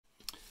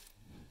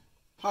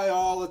Hi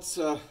all, it's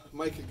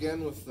Mike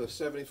again with the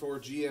 74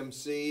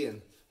 GMC,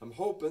 and I'm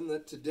hoping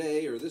that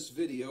today, or this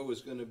video,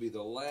 is going to be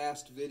the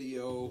last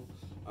video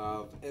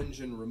of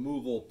engine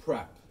removal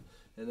prep.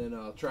 And then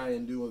I'll try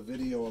and do a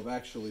video of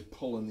actually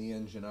pulling the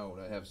engine out.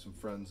 I have some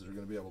friends that are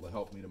going to be able to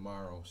help me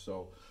tomorrow.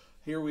 So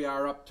here we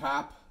are up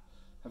top.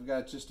 I've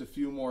got just a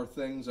few more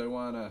things I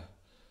want to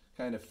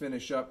kind of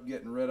finish up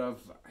getting rid of.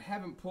 I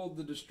haven't pulled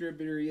the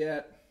distributor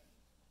yet.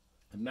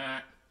 I'm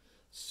not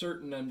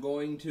certain I'm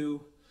going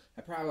to.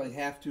 I probably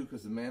have to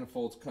because the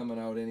manifold's coming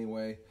out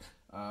anyway.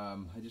 I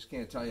just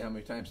can't tell you how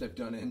many times I've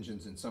done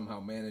engines and somehow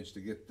managed to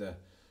get the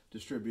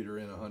distributor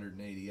in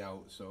 180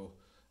 out. So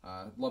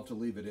I'd love to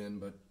leave it in,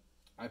 but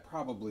I'm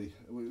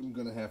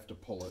going to have to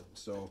pull it.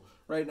 So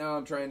right now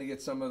I'm trying to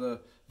get some of the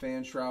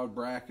fan shroud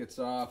brackets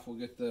off. We'll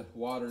get the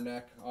water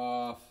neck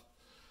off.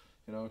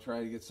 You know,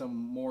 try to get some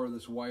more of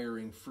this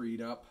wiring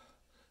freed up.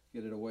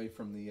 Get it away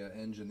from the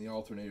engine. The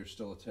alternator's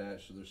still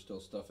attached, so there's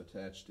still stuff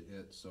attached to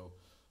it. So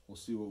we'll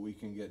see what we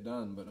can get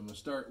done. But I'm going to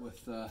start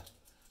with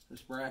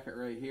this bracket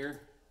right here.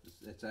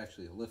 It's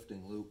actually a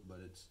lifting loop, but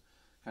it's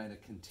kind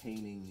of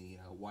containing the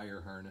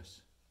wire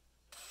harness.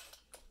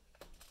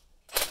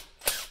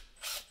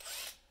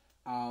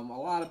 A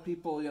lot of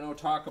people,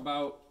 talk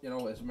about, as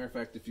a matter of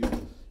fact,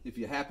 if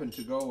you happen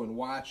to go and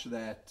watch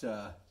that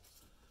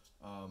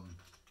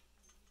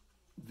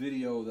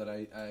video that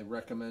I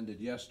recommended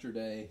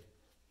yesterday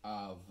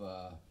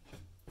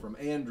from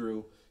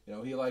Andrew,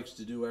 he likes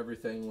to do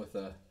everything with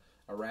a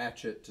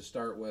ratchet to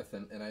start with,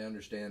 and I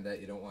understand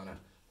that you don't want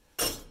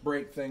to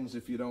break things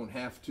if you don't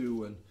have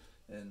to,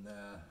 and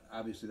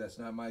obviously that's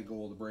not my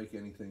goal to break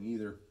anything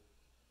either.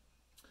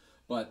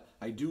 But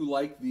I do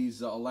like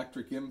these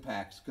electric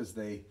impacts because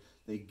they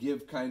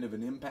give kind of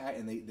an impact,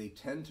 and they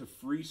tend to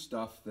free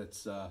stuff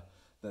that's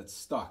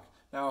stuck.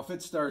 Now if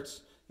it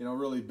starts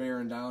really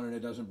bearing down and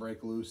it doesn't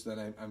break loose,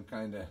 then I'm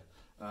kind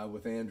of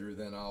with Andrew.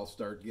 Then I'll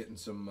start getting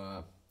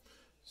some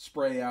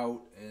spray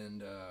out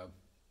and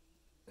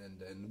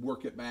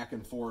work it back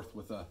and forth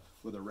with a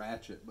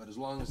ratchet. But as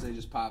long as they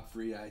just pop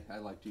free, I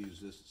like to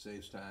use this. It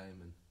saves time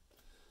and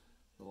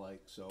the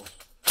like. So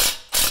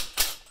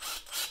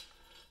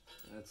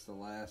that's the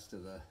last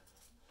of the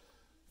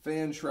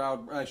fan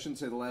shroud. I shouldn't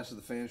say the last of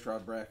the fan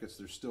shroud brackets.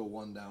 There's still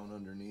one down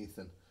underneath,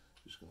 and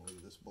I'm just going to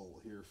leave this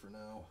bolt here for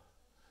now.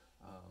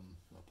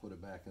 I'll put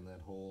it back in that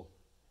hole.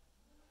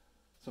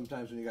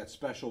 Sometimes when you got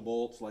special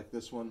bolts like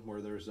this one where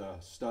there's a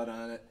stud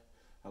on it,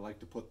 I like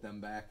to put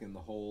them back in the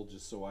hole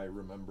just so I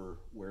remember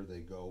where they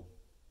go.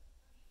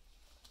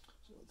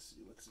 So let's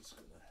see, what's this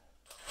gonna...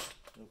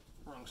 Nope,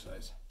 wrong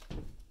size.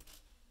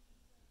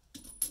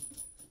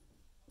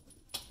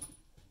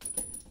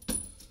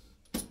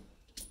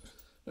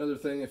 Another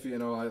thing, if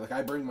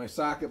I bring my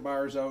socket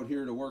bars out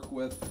here to work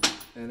with,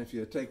 and if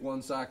you take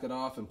one socket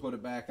off and put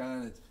it back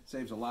on, it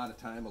saves a lot of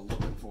time of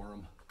looking for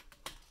them.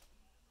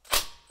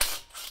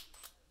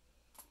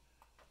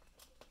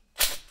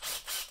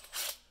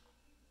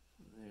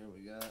 There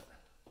we got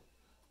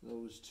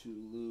those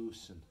two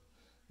loose, and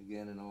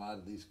again, in a lot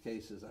of these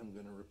cases, I'm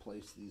going to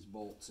replace these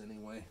bolts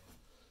anyway.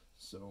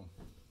 So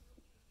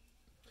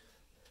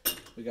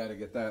we got to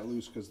get that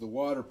loose because the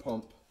water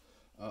pump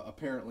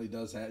apparently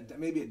does have,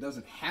 maybe it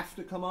doesn't have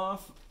to come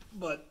off,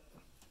 but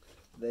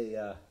they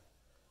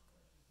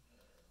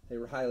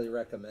highly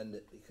recommend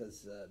it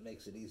because it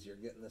makes it easier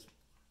getting this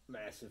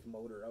massive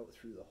motor out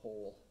through the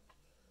hole.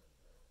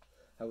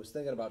 I was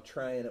thinking about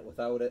trying it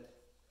without it,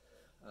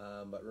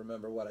 but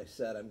remember what I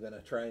said, I'm going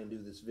to try and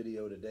do this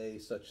video today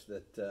such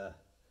that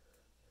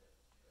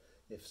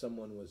if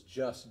someone was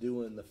just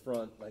doing the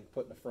front, like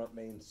putting a front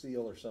main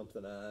seal or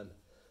something on,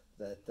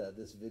 that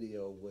this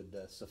video would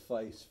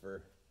suffice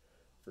for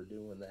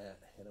doing that.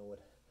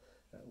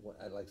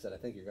 Like I said, I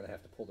think you're going to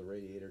have to pull the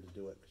radiator to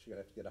do it because you're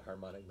going to have to get a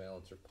harmonic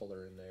balancer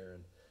puller in there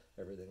and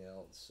everything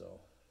else. So,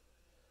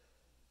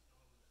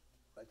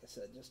 like I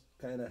said, just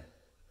kind of,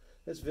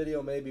 this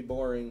video may be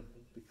boring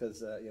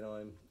because,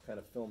 I'm kind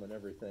of filming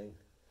everything.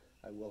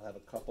 I will have a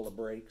couple of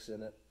breaks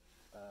in it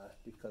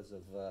because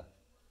of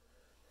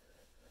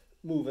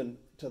moving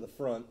to the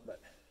front,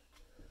 but,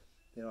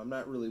 I'm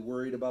not really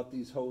worried about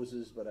these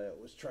hoses, but I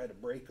always try to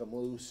break them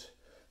loose.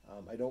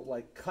 I don't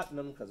like cutting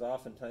them because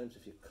oftentimes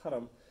if you cut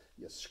them,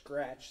 you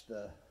scratch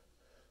the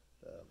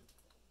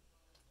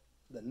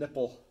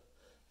nipple,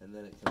 and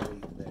then it can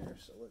leak there.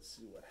 So let's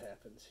see what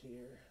happens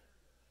here.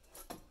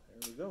 There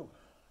we go.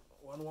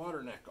 One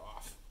water neck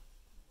off.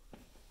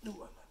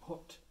 Ooh, I'm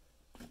hooked.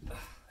 There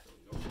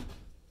we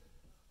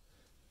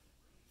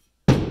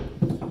go.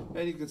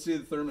 And you can see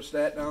the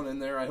thermostat down in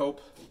there, I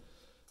hope.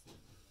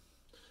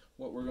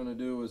 What we're going to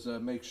do is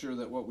make sure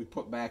that what we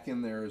put back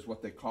in there is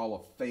what they call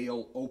a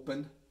fail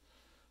open.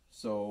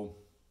 So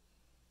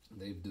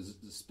they've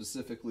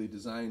specifically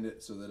designed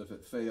it so that if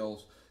it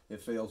fails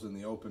in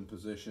the open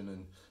position,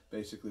 and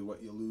basically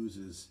what you lose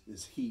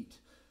is heat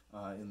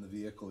in the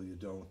vehicle. You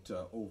don't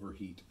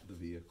overheat the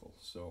vehicle.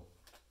 So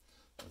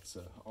that's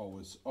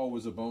always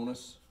a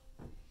bonus.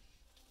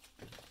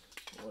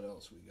 What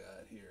else we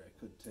got here? I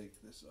could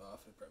take this off.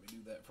 I'd probably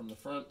do that from the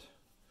front.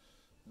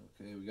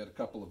 Okay, we got a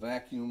couple of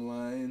vacuum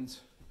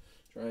lines.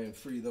 Try and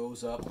free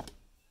those up.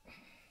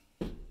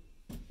 Like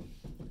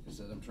I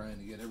said, I'm trying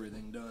to get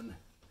everything done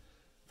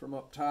from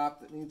up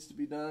top that needs to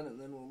be done, and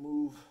then we'll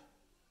move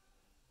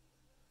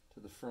to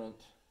the front.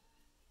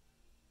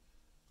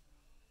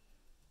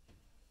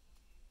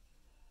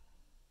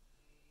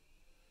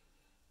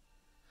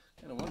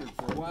 Kind of wondered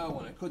for a while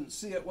when I couldn't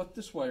see it what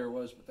this wire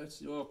was, but that's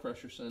the oil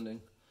pressure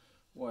sending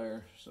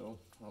wire, so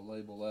I'll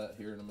label that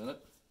here in a minute.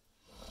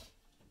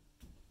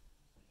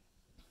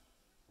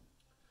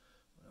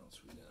 What else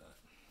we got?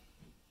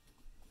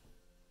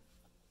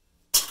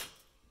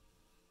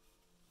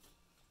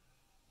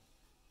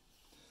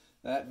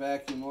 That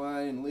vacuum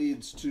line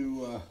leads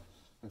to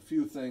a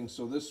few things.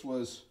 So this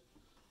was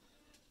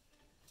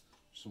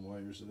some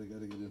wires that I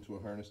got to get into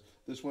a harness.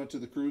 This went to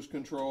the cruise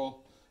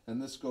control,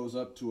 and this goes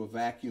up to a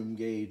vacuum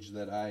gauge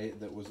that I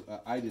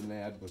didn't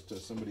add, but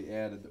somebody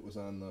added that was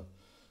on the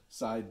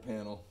side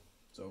panel.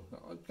 So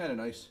kind of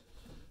nice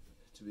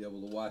to be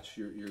able to watch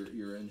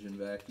your engine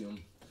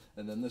vacuum.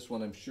 And then this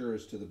one I'm sure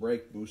is to the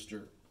brake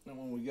booster. And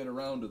when we get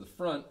around to the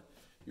front,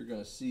 you're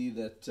going to see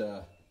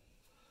that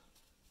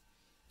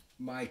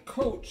my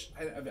coach,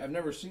 I've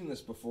never seen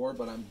this before,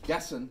 but I'm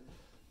guessing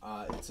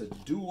it's a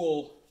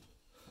dual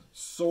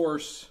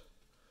source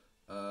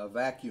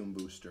vacuum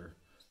booster.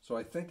 So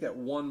I think at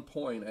one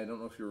point, I don't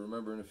know if you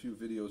remember in a few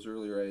videos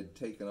earlier, I had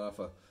taken off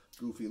a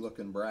goofy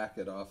looking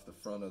bracket off the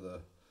front of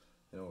the,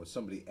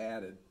 somebody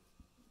added,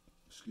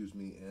 excuse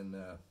me, and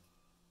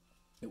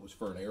it was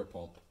for an air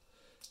pump.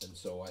 And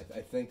so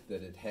I think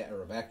that it had,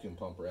 or a vacuum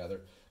pump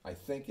rather, I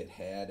think it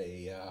had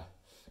a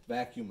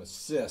vacuum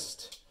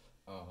assist,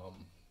 an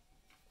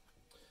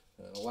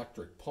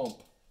electric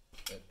pump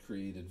that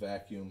created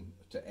vacuum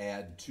to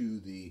add to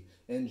the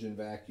engine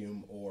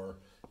vacuum, or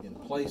in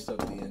place of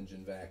the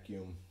engine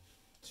vacuum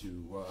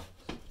to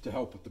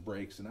help with the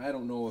brakes. And I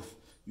don't know if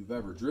you've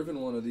ever driven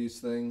one of these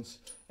things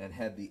and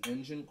had the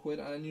engine quit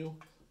on you,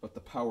 but the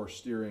power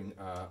steering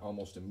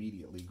almost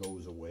immediately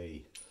goes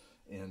away,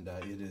 and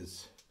it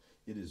is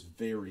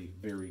very,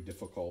 very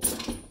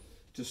difficult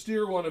to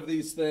steer one of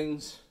these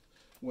things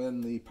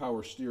when the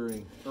power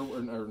steering,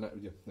 or not,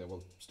 yeah,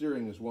 well,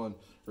 steering is one,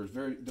 or it's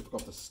very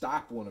difficult to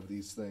stop one of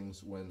these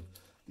things when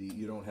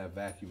you don't have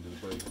vacuum to the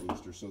brake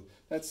booster. So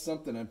that's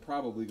something I'm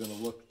probably going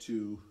to look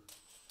to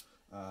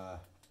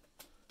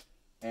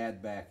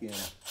add back in.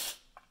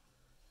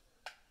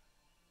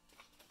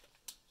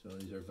 So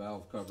these are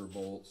valve cover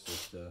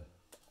bolts that,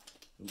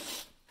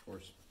 oops, of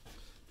course,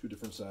 two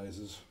different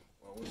sizes.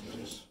 Always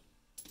nice.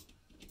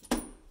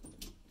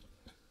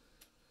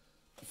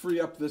 To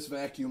free up this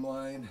vacuum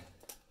line,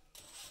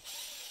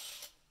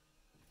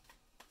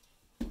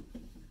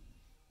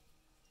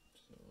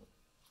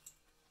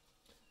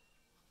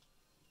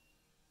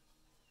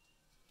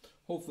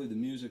 hopefully the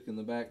music in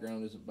the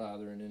background isn't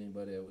bothering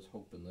anybody. I was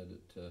hoping that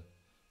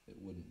it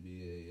wouldn't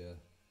be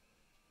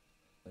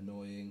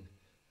annoying.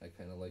 I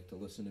kind of like to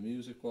listen to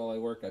music while I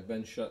work. I've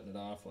been shutting it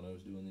off when I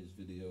was doing these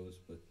videos,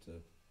 but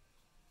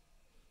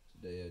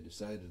today I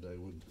decided I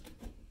would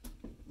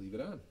leave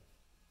it on.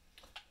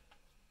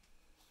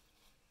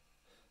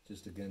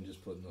 Just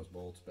putting those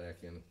bolts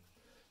back in.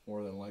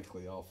 More than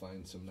likely I'll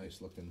find some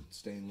nice looking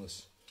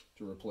stainless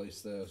to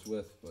replace those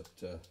with, but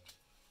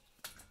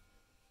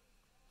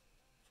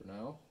for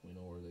now, we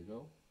know where they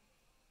go.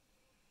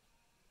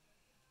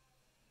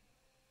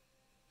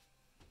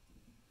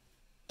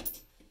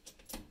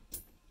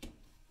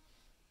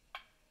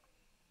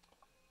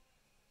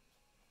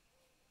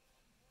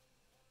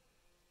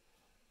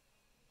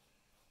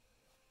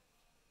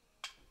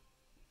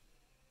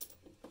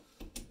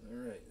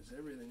 Alright, does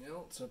everything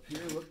else up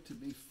here look to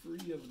be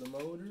free of the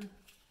motor?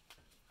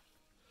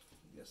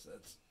 I guess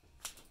that's,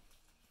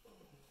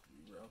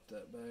 reroute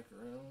that back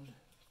around.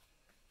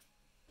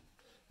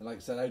 And like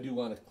I said, I do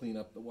want to clean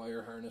up the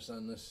wire harness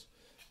on this.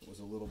 It was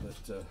a little bit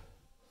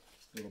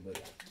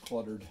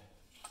cluttered.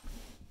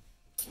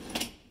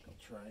 I'll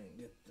try and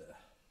get the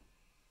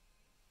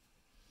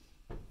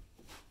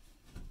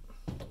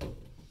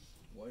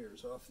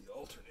wires off the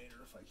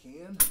alternator if I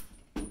can.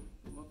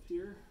 From up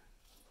here.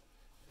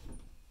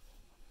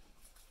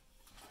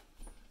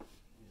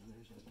 And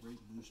there's that brake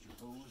booster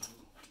hose.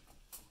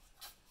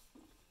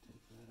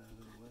 Take that out of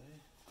the way.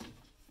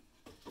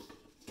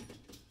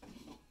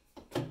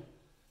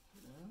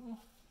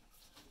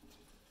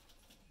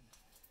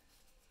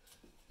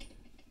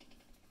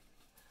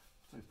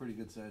 It's a pretty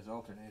good sized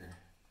alternator.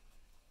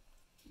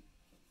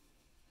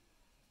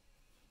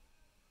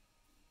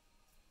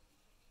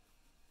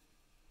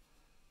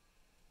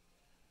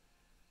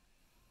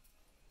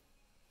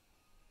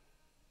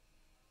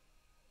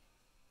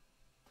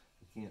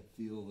 I can't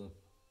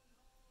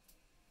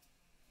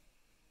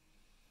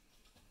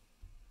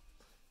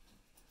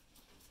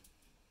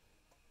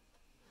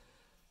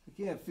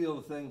feel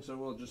the thing, so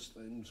I'm just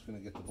going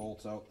to get the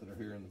bolts out that are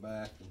here in the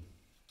back, and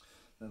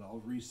then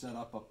I'll reset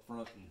up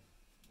front and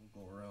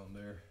we'll go around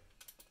there.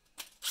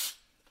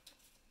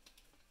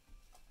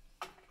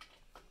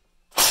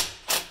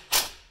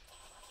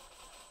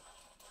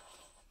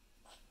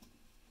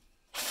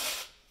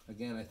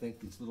 again, I think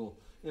these little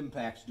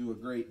impacts do a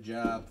great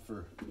job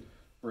for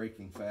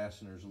breaking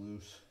fasteners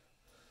loose.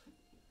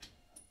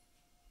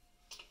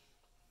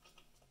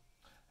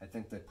 I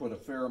think they put a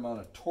fair amount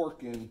of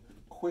torque in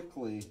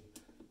quickly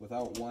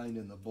without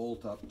winding the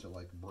bolt up to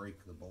like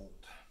break the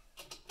bolt.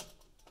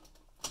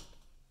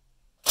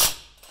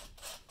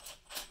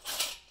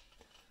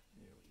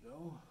 There we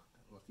go.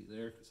 Got lucky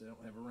there because I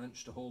don't have a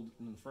wrench to hold it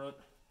in the front.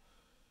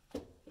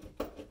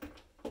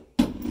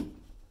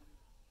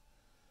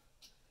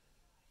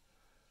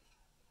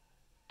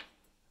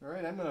 All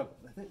right, I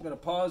think I'm gonna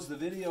pause the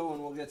video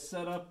and we'll get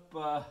set up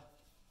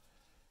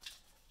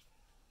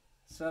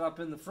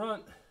in the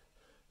front.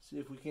 See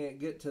if we can't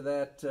get to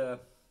that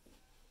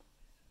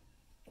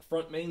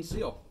front main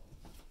seal.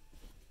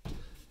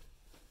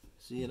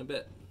 See you in a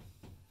bit.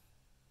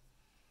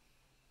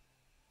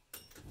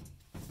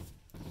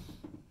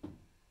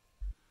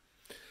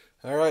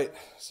 All right,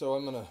 so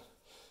I'm gonna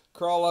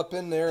crawl up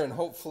in there and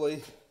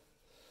hopefully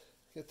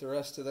get the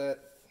rest of that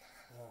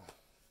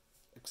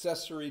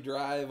accessory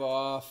drive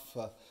off,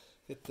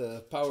 get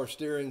the power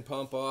steering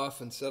pump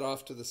off and set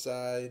off to the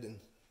side and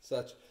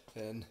such.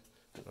 And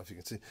I don't know if you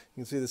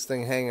can see this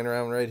thing hanging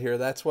around right here.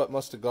 That's what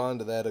must have gone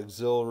to that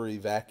auxiliary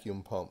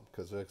vacuum pump,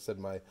 because like I said,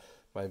 my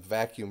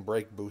vacuum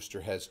brake booster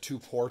has 2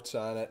 ports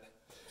on it,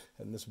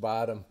 and this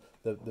bottom,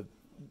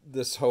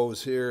 this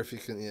hose here, if you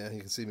can, yeah, you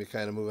can see me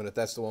kind of moving it.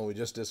 That's the one we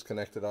just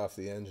disconnected off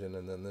the engine,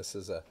 and then this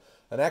is an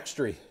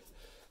extra.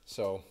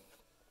 So,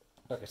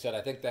 like I said,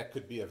 I think that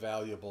could be a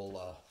valuable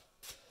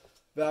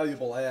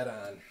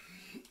add-on.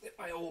 Get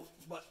my old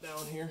butt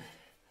down here.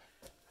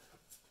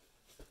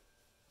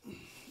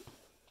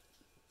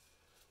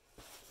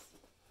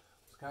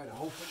 Kind of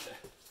hoping to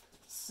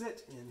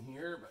sit in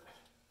here, but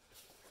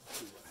let's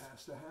see what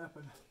has to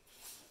happen.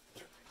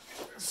 Get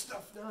this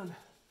stuff done.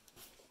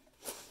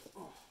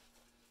 Oh,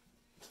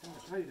 it's kind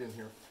of tight in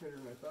here, tighter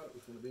than I thought it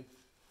was going to be.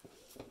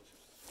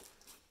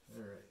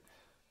 All right.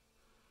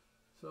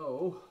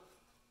 So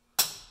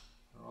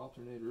our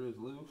alternator is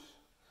loose.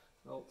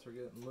 Belts are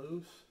getting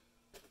loose.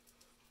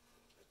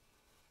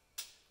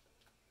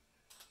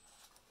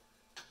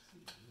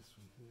 Let's see this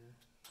one here.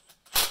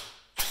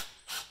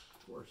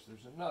 Of course,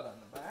 there's a nut on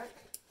the back.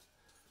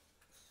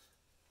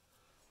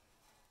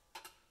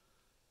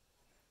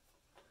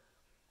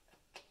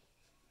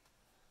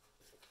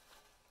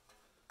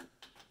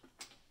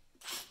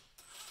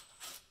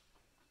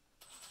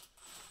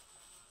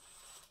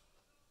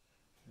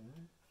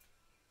 Okay.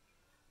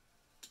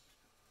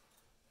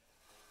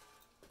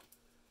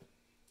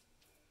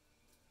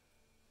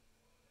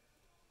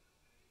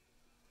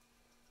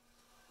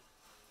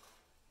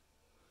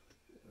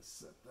 Gonna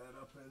set that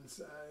up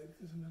inside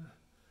because I'm gonna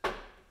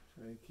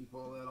try and keep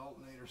all that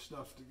alternator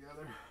stuff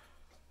together.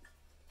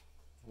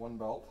 One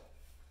belt.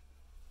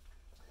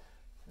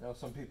 You know,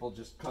 some people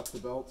just cut the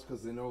belts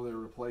because they know they're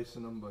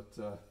replacing them, but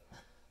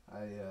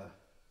I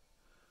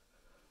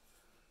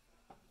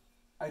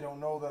don't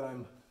know that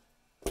I'm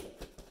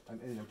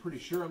pretty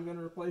sure I'm going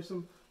to replace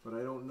them, but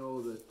I don't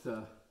know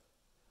that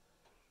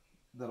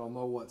that I'll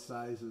know what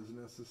sizes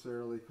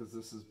necessarily, because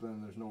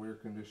there's no air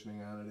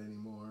conditioning on it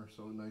anymore,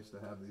 so nice to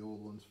have the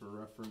old ones for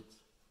reference.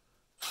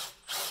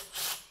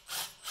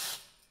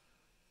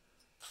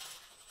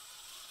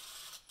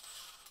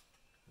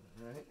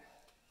 Alright,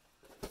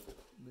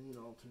 main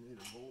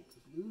alternator bolt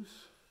is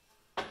loose.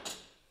 Set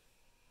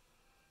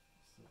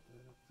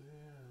that up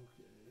there,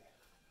 okay.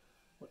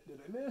 What did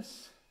I miss?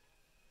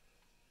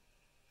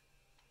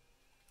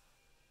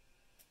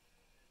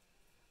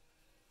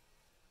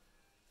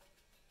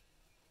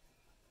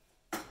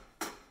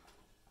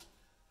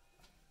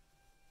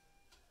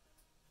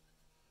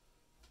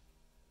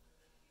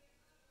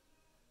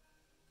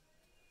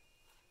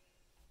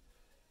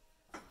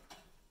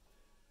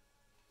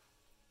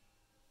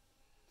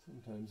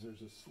 Sometimes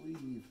there's a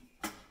sleeve.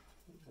 It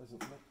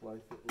doesn't look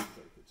like it. Looks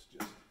like it's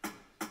just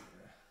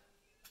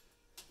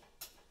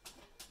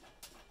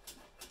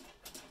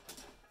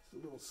it's a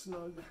little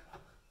snug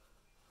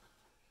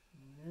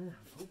in there.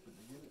 I'm hoping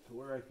to get it to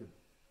where I could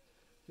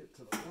get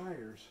to the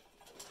wires.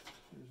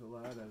 There's a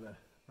lot of the,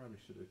 probably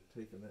should have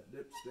taken that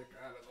dipstick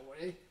out of the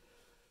way.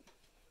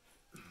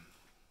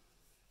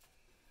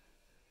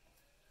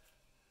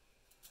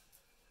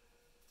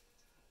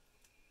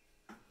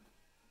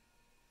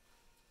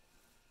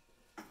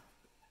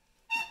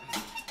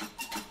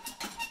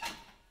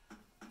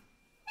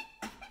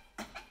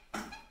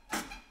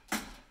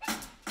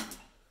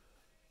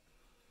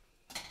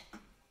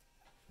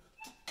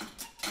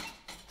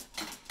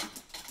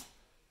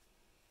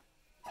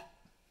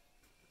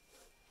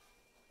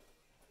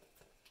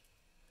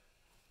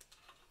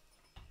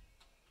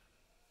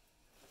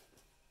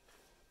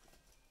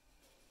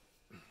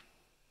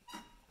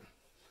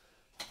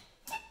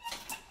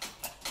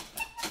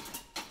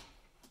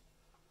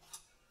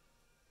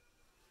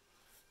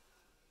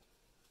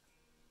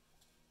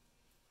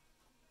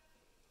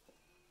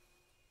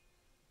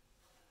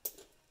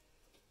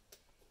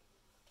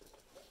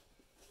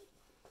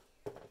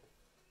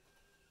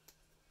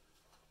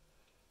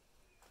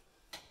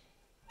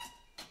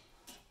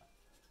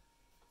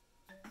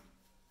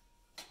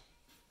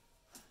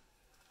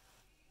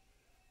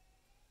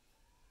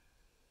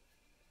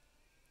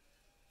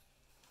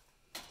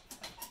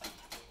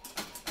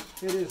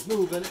 it is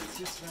moving. It's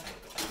just not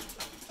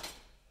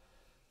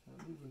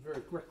moving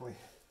very quickly.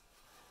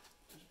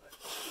 There's my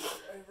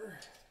screwdriver.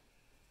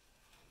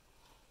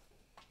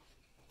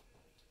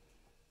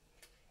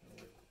 There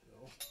we go.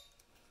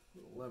 A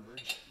little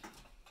leverage.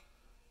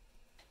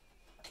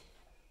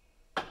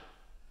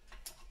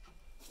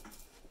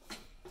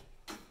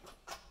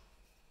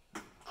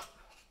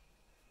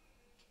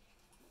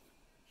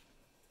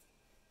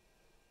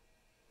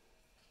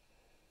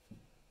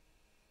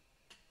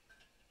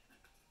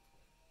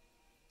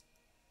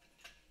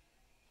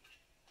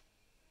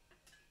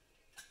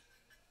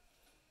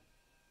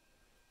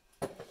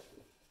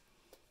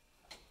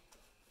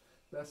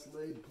 Best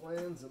laid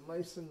plans of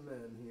mice and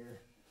men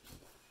here.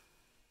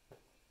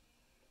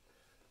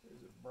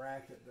 There's a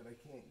bracket that I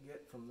can't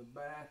get from the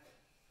back.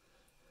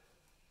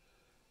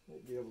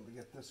 Might be able to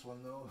get this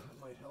one though, that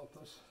might help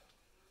us.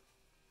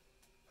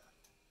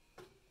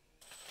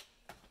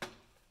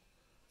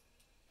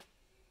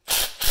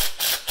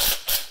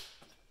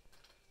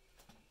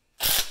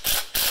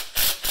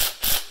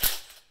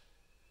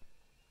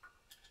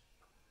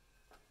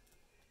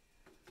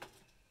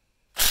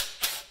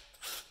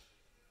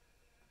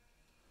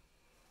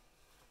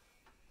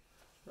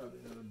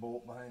 Probably another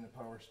bolt behind the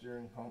power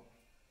steering pump.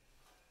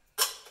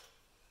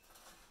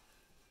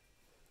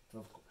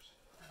 Of course.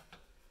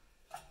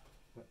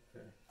 But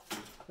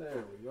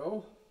there we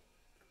go.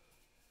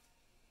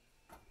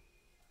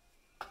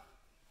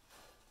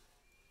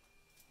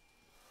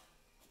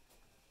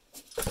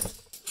 That's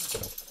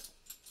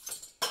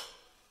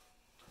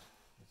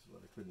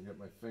what I couldn't get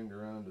my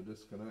finger on to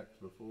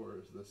disconnect before,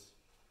 is this.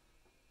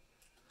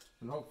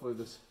 And hopefully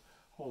this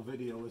whole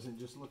video isn't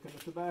just looking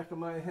at the back of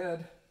my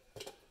head.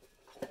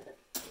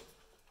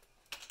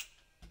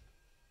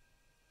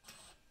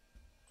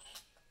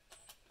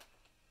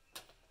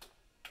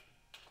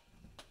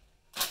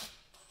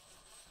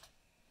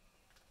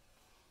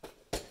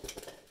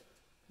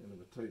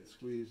 Tight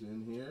squeeze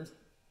in here.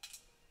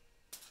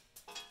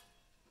 All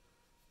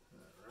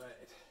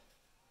right,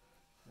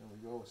 there we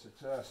go,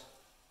 success.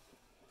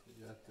 We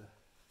got the,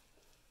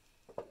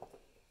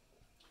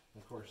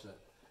 of course, that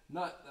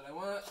nut that I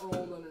want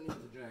rolled underneath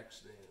the jack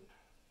stand.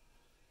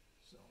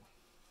 So,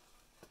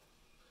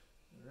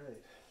 all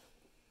right,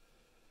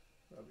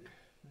 probably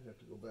we have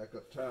to go back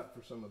up top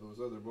for some of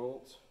those other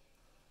bolts.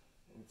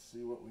 Let's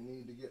see what we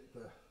need to get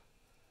the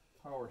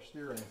power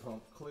steering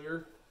pump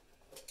clear.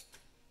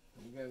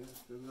 Again, this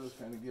does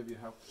kind of give you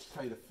how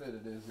tight a fit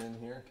it is in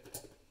here.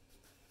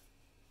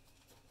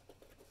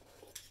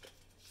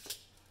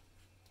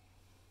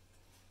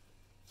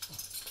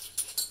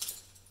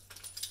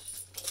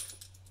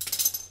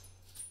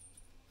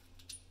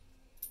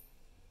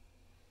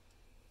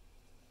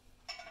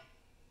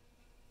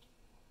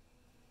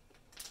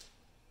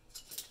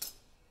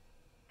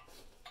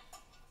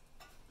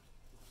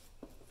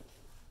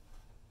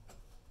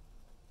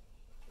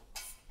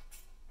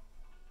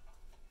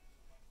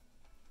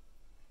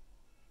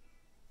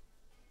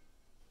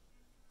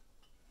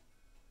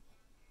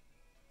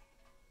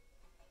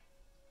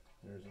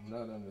 There's a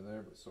nut under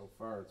there, but so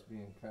far it's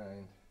being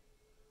kind.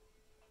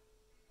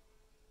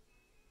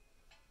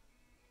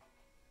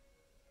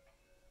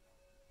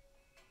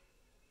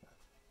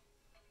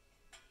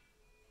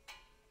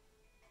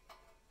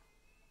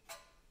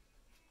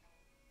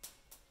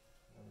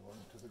 And one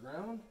to the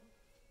ground.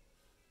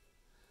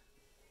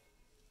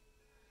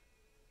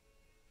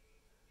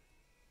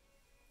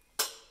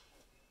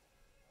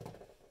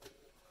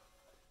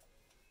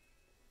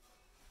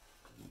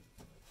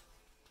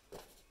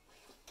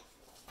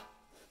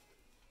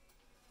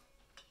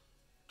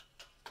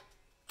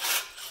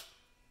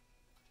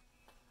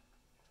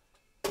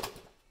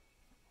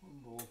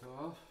 Bolt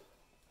off.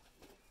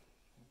 I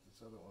think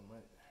this other one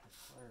might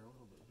require a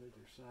little bit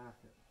bigger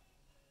socket.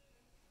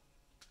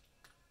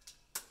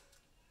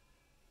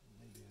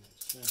 Maybe an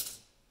extension.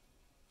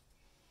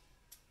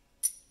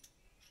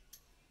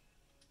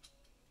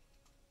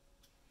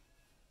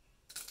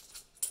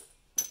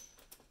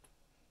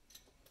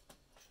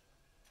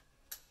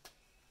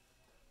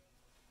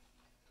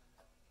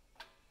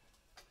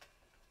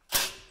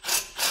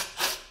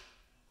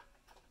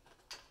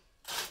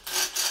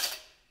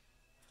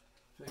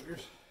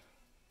 Figures.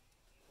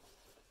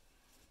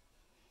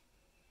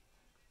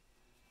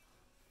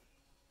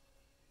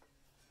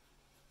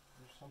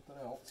 There's something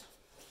else.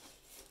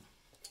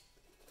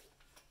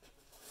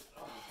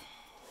 Oh.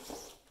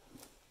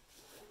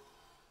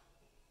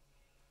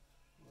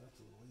 Well, that's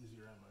a little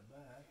easier on my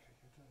back, I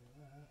can tell you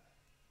that.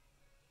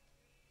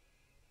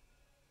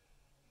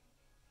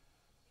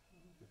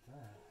 Look at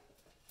that.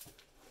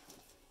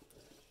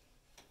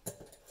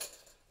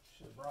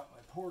 Should have brought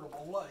my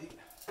portable light.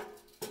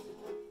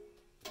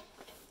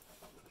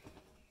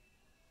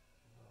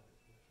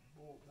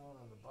 Bolt down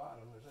on the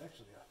bottom. There's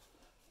actually a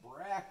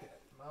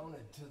bracket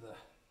mounted to the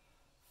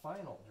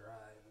final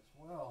drive as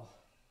well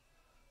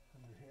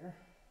under here.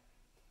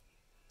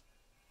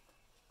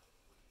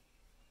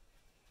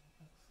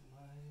 Looks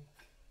like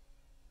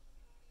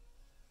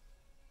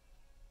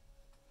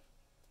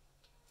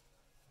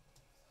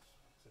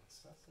it's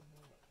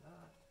accessible but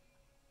not.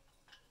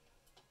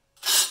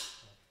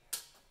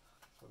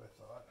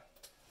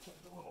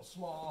 real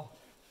small.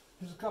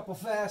 There's a couple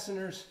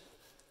fasteners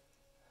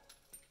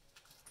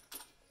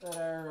that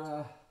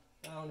are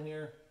down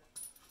here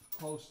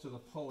close to the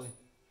pulley.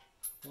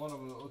 One of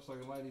them, it looks like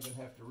I might even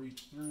have to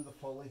reach through the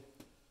pulley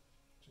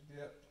to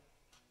get.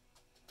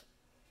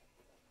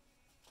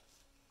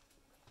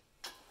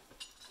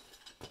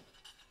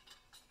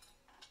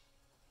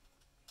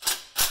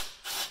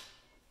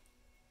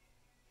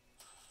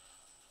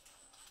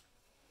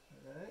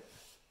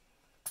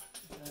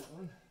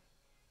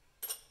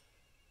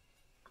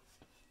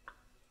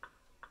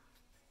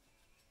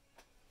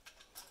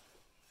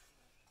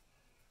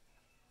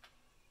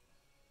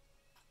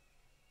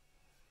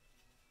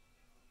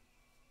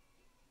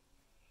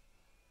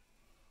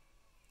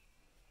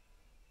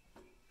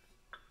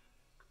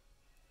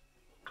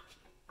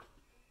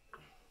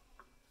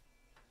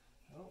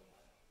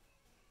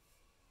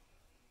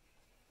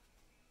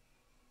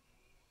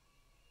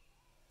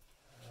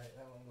 Alright,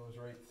 that one.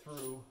 Right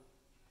through.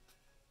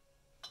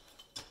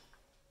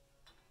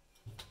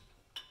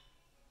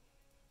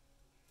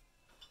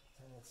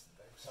 And it's the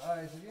back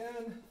sides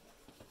again.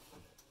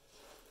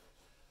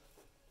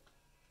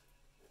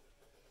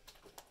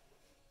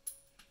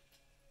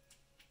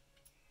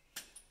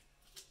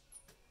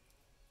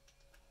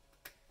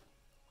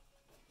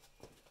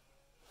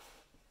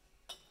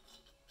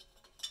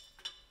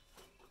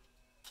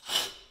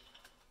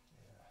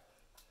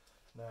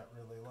 Yeah, not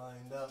really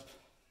lined up.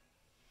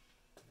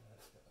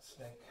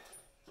 Stink.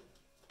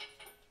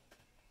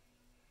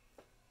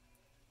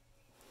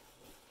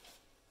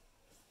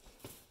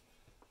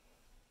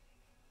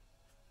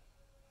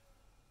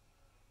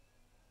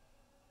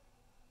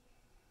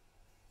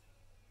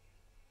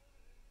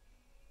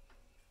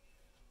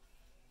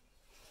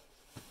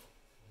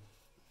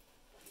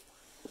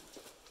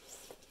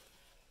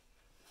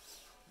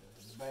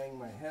 Just bang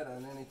my head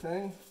on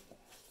anything.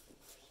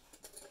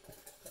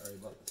 Sorry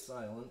about the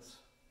silence.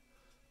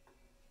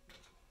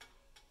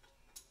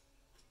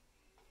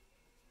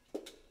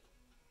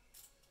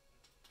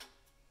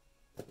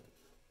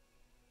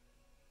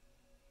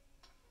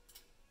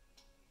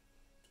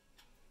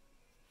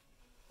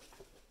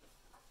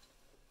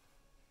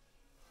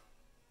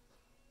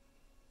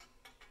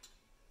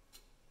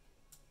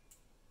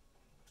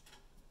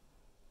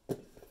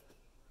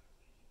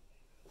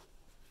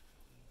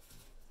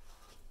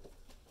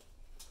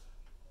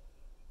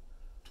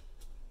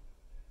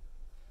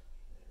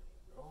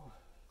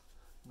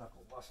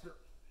 Knuckle buster.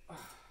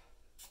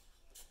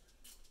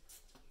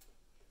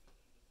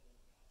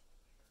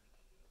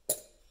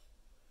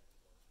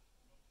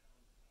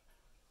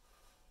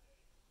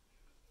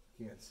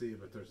 Can't see,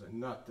 but there's a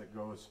nut that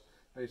goes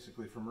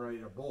basically from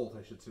a bolt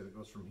I should say, that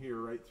goes from here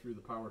right through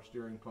the power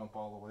steering pump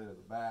all the way to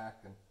the back,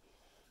 and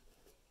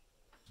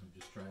I'm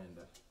just trying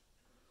to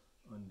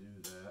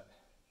undo that.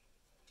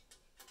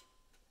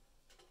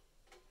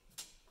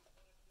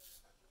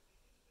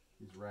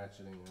 These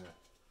ratcheting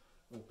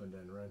open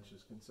end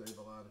wrenches can save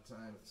a lot of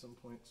time at some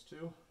points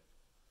too.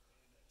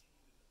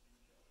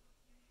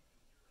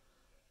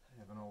 I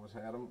haven't always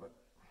had them, but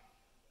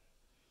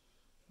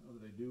now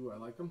that I do, I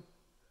like them.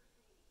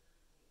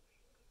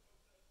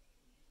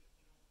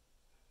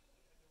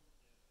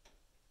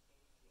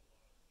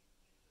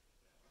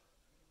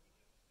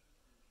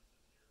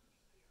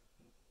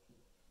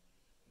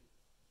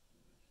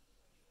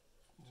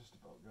 Just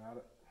about got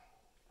it.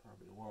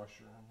 Probably a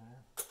washer on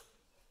there.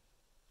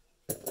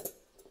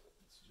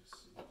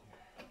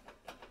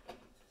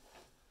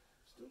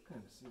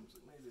 Kind of seems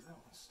like maybe that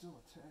one's still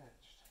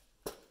attached.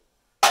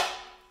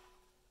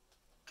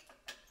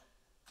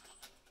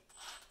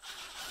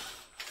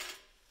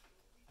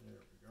 There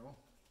we go.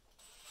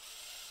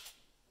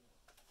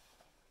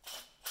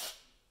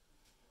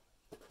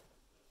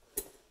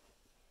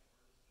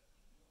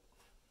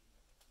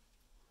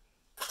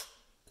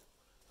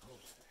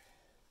 Okay.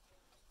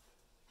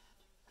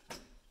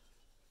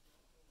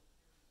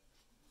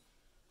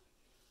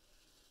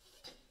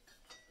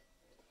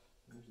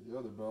 There's the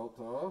other belt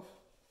off.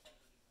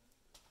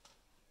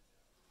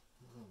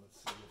 Let's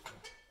see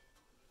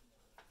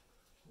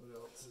what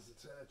else is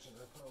attaching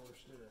that power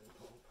steering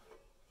pump.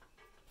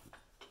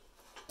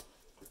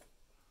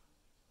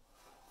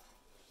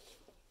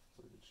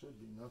 So it should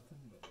be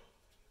nothing, but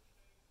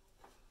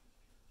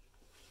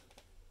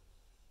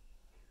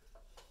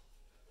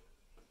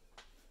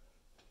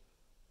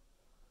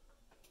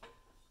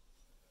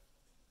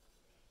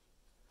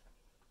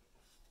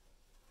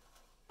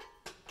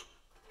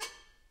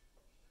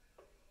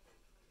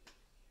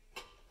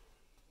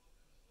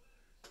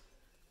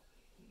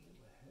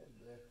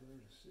back there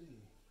to see.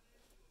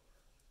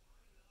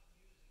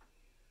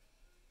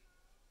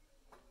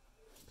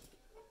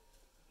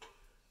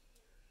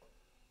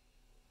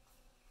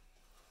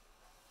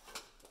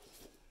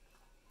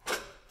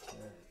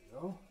 There we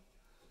go.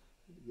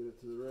 Need to get it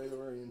to the right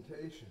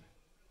orientation.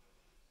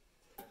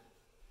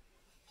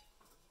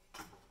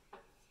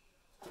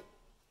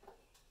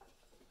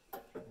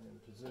 And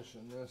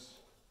position this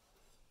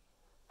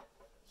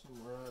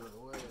somewhere out of the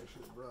way. I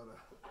should have brought a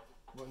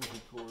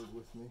bungee cord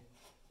with me.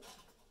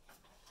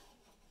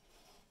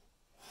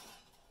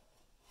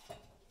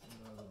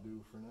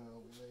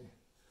 now. We may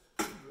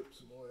drip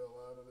some oil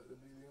out of it,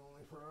 would be the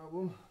only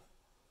problem.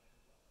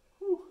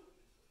 Whew.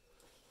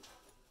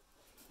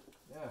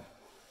 Yeah.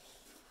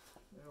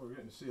 Yeah, we're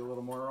getting to see a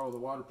little more. Oh, the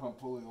water pump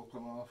pulley will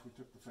come off. We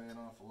took the fan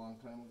off a long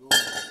time ago.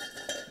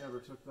 Never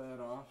took that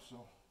off,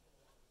 so.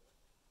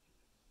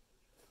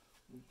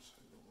 Oops,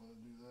 I don't want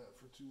to do that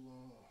for too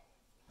long.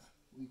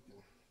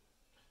 Leaking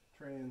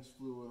trans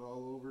fluid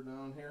all over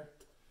down here.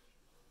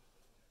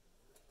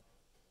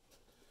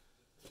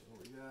 So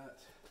we got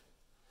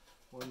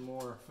one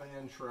more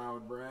fan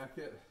shroud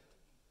bracket.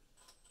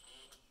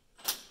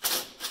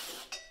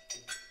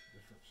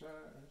 Different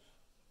size.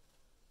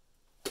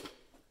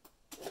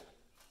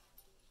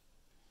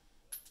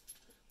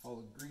 All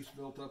the grease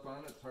built up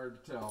on it, it's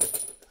hard to tell.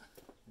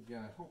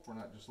 Again, I hope we're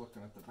not just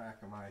looking at the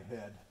back of my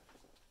head,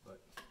 but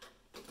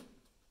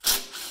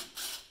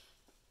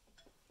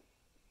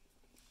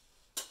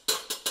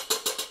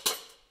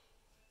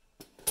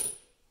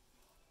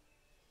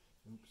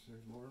oops,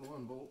 there's more than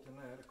one bolt in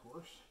that, of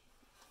course.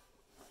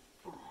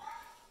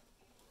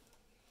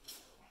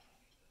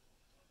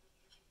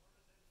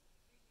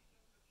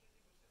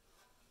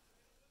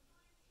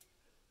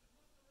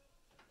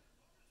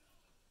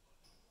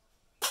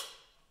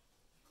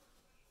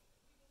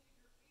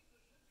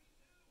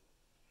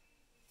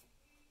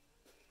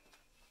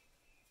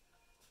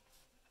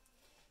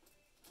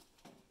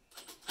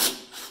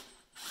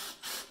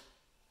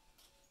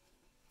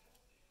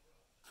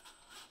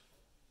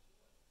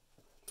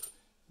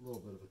 A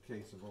little bit of a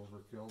case of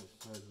overkill, the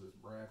size of this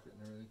bracket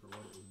and everything for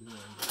what it was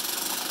doing.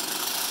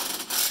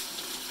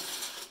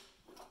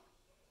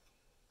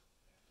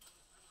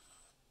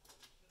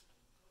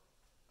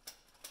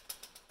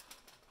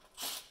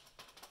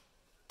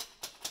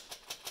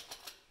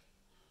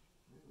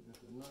 We got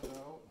the nut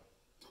out,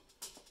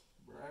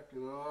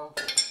 bracket off,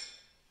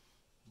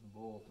 and the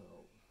bolt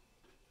out.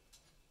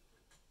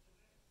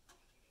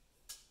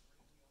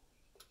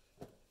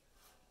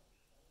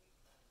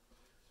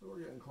 So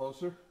we're getting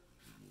closer.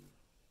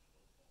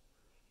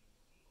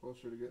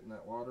 Closer to getting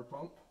that water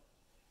pump.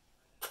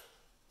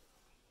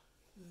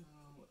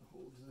 What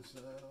holds this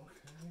on?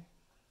 Okay.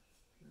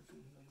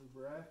 There's another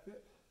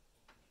bracket.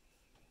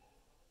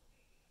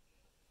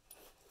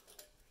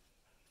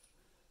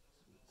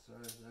 See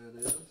what size that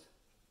is.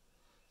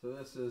 So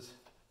this is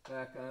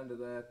back onto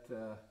that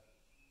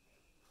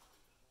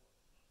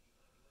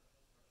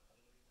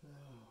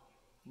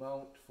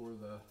mount for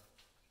the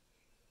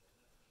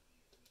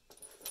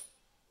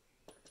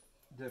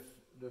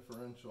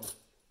differential.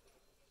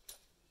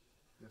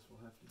 Guess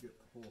we'll have to get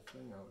the whole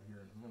thing out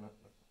here in a minute,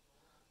 but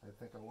I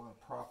think I want to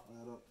prop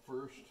that up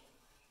first.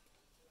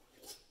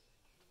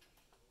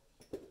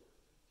 Let's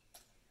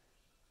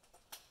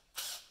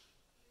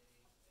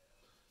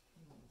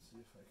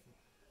see if I can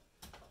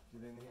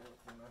get in here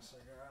with the mess I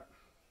got.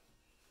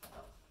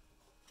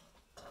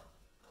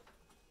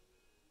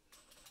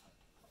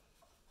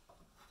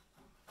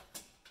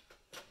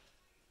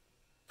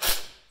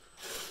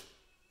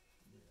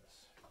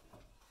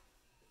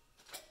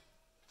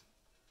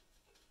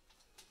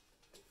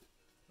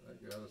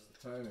 Got us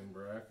the timing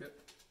bracket.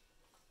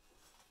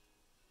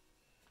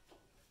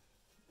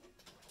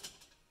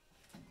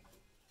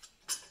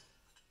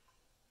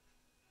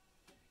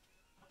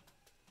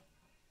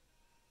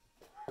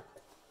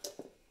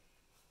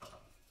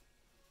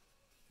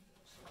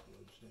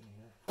 In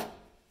here.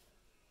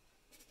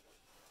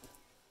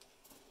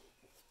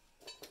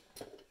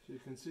 So you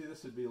can see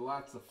this would be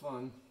lots of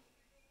fun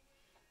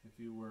if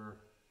you were,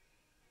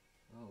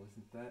 oh,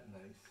 isn't that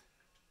nice?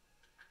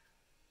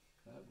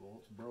 That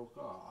bolt broke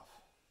off.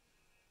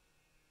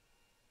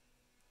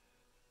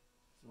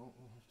 So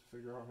we'll have to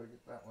figure out how to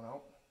get that one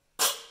out.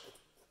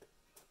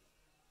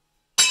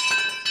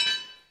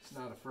 It's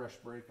not a fresh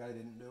break, I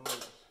didn't do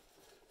it.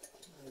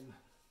 And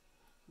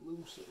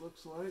loose it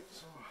looks like,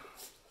 so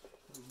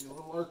there'll be a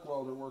little arc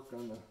welder work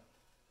on the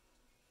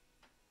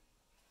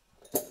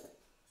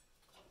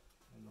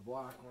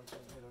block once I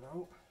get it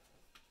out.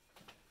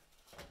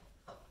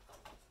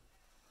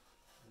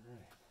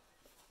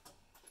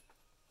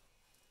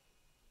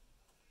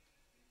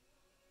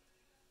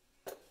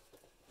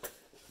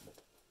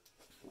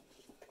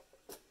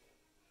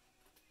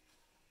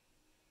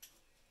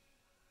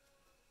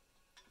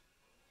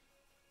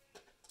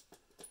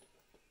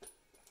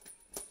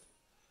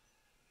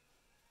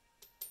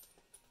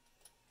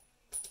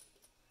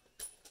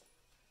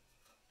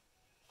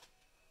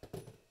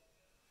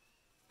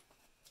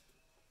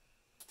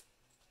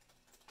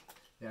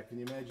 Yeah, can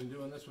you imagine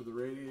doing this with the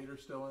radiator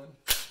still in?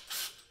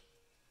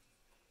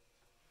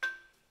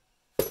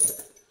 I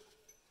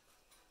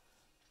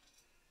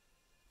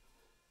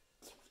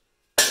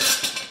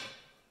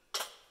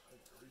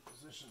gotta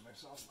reposition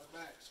myself, my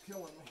back's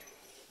killing me.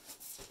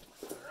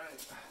 Alright.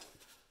 So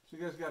you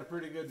guys got a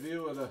pretty good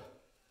view of the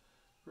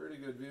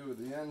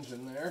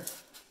engine there.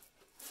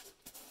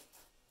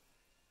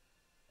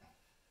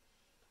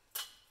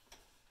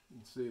 You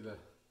can see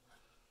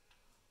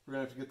we're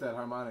going to have to get that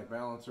harmonic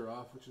balancer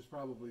off, which is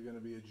probably going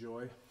to be a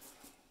joy in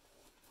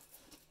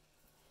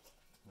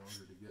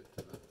order to get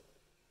to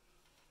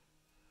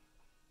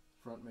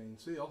front main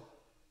seal.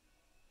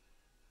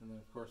 And then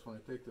of course when I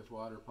take this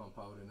water pump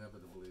out,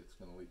 inevitably it's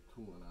going to leak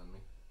coolant on me.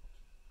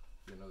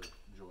 Be another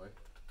joy.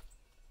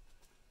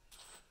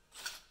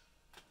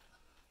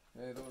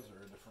 Okay, those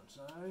are a different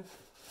size.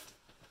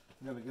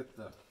 I'm going to get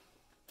the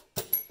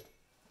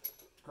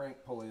crank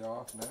pulley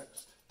off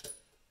next.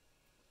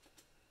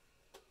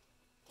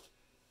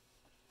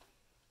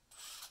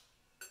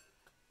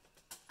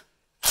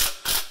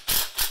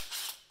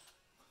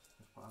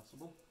 If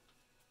possible.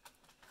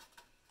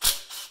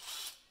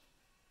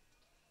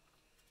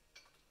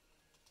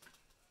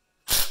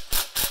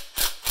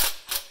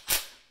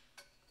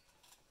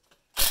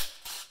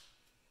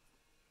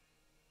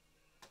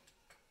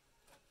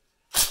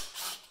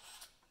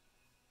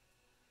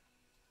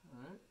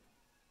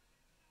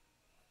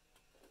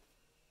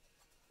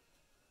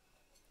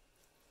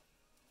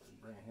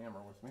 Bring a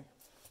hammer with me.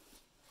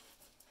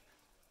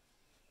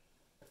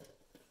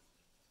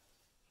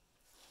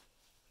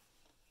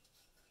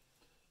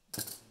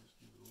 Just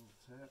give it a little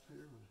tap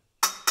here.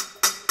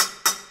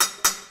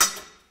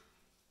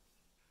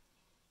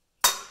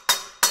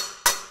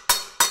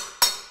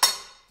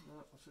 No,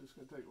 it's just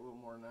going to take a little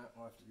more than that.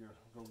 We'll have to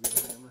go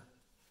get a hammer.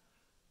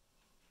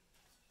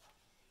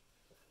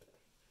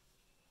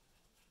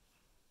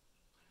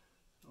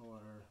 Oh, I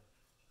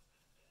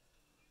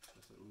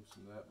guess I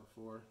loosened that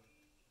before.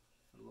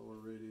 The lower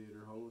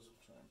radiator hose,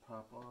 we'll try and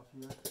pop off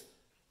here.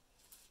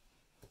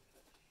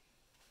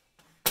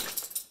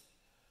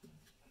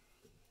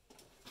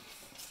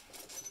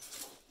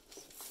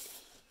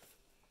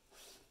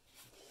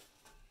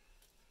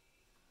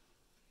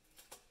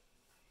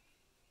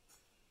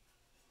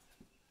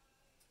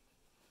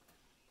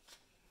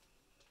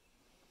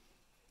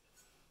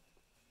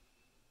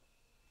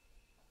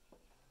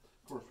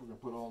 Of course, we're going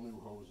to put all new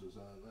hoses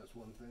on. That's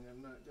one thing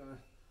I'm not going to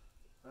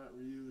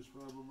reuse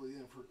probably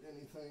for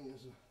anything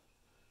is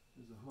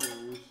a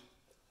hose.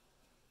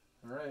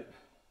 Alright,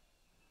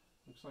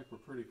 looks like we're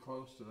pretty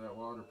close to that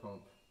water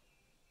pump.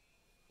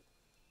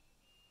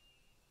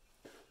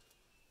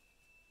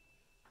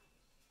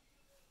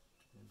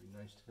 It'd be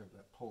nice to get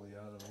that pulley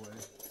out of the way.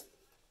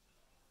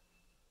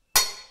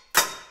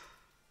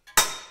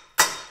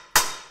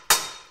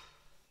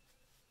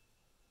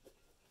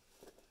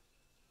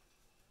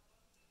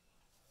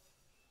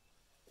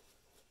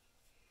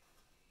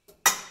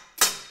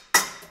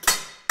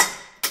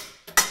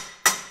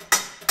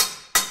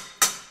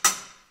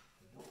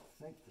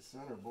 I think the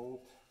center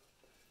bolt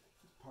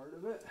is part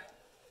of it.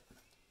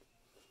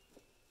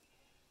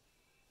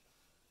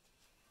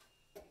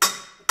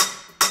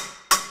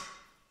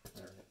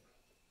 Alright,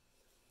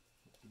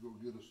 go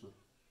get us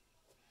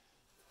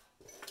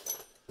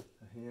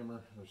a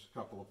hammer. There's a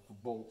couple of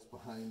bolts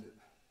behind it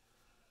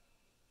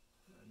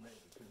I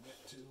maybe could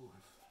get to.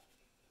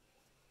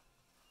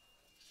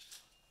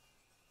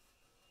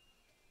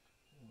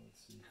 Let's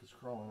see, because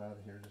crawling out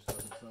of here just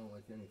doesn't sound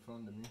like any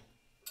fun to me.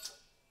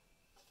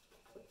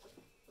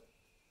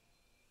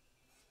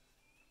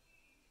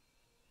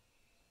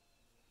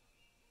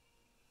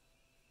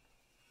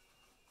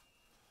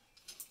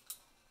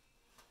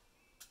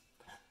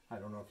 I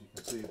don't know if you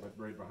can see, but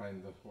right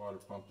behind the water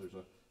pump there's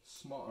a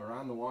small, or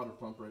on the water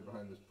pump right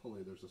behind this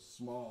pulley there's a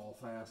small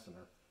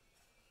fastener,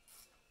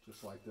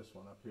 just like this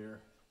one up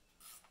here.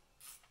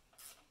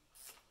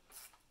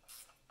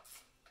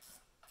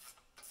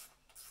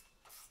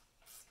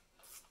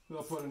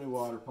 We'll put a new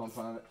water pump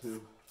on it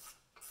too.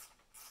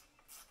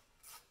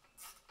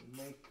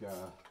 They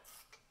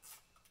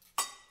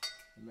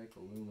make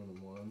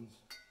aluminum ones.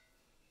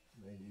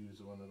 Maybe use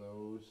one of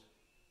those.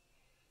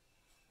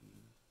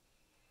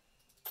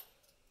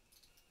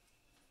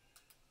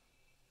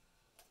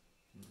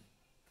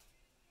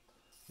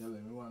 The other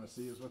thing we want to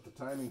see is what the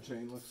timing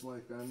chain looks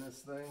like on this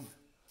thing.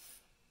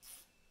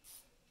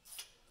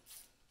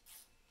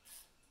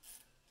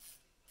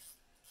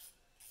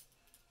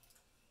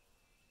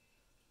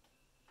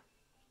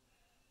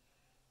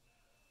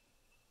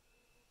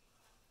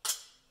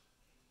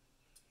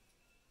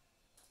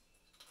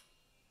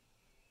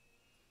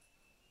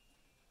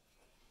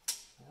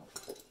 Yep.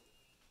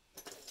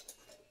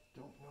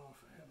 Don't know if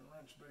I have a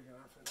wrench big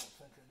enough. I don't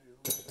think I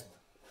do.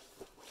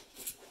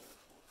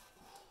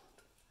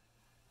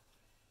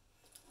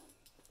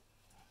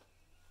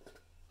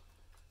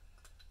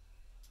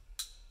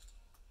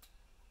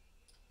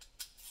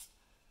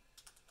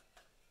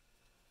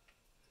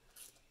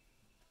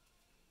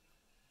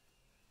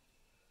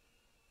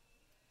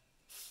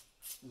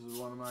 This is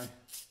one of my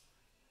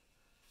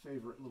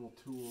favorite little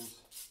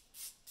tools.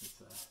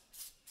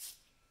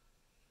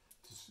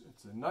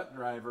 It's a nut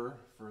driver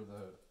for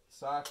the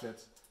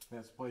sockets.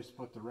 That's a place to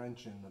put the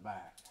wrench in the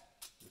back.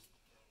 Just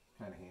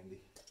kind of handy.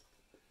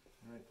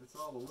 Alright, that's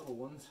all the little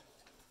ones.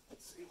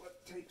 Let's see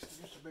what it takes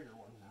to get the bigger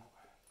ones out.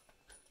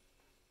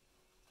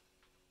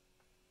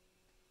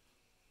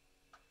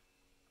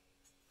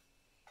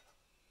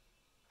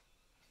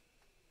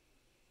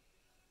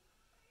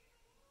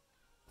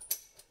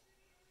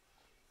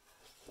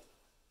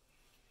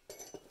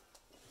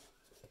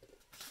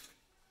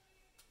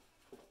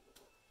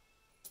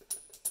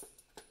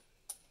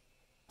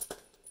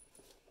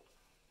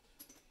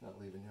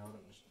 leaving you out. I'm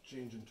just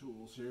changing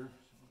tools here.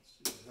 So let's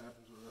see what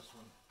happens with this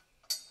one.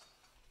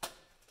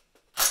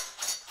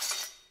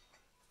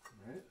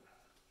 Alright,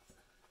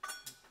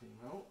 came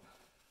out.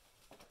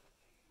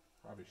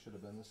 Probably should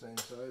have been the same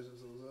size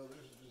as those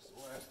others. Just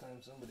the last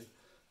time somebody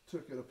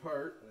took it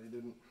apart, they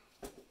didn't,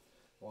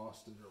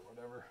 lost it or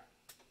whatever.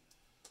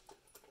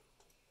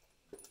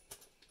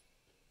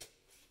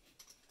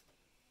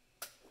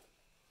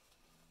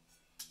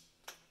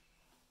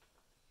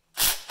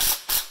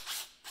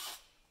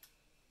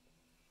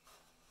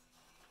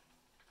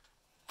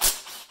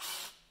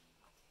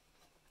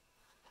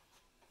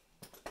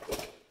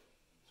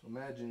 So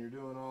imagine you're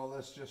doing all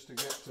this just to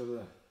get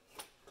to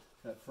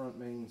that front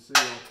main seal.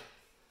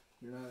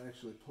 You're not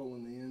actually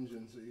pulling the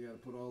engine, so you got to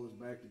put all this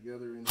back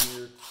together in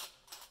here,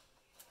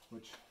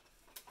 which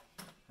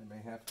I may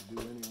have to do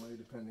anyway,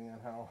 depending on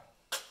how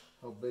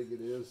big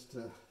it is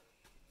to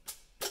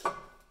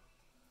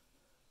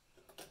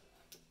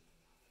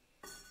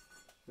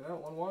get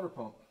out one water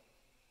pump.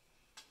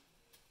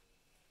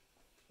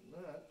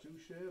 Not too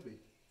shabby.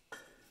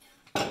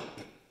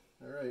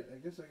 Alright, I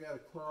guess I got to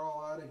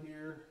crawl out of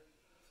here,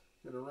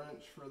 get a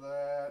wrench for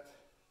that.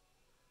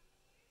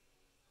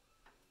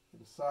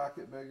 Get a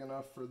socket big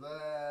enough for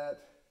that.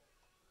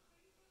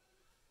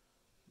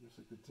 I guess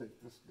I could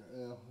take this guy.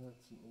 Yeah,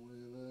 that's in the way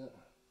of that.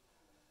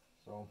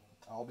 So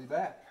I'll be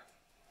back.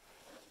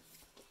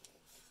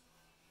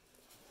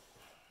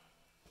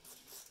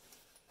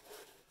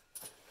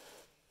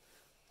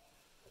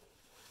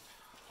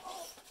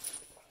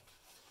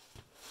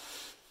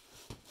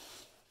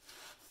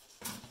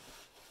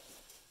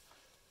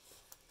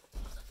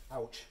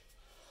 Ouch.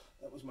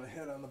 That was my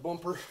head on the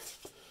bumper.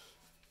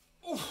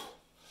 Oof.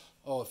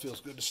 Oh, it feels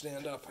good to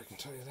stand up, I can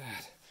tell you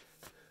that.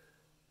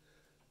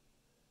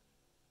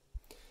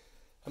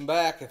 I'm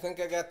back. I think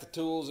I got the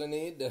tools I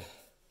need to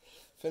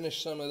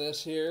finish some of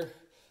this here.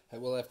 I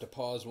will have to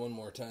pause one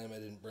more time. I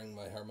didn't bring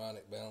my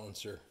harmonic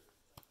balancer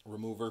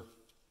remover.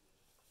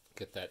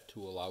 Get that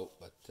tool out,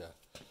 but I'm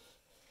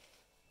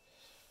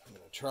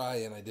going to try,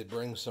 and I did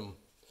bring some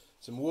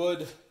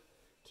wood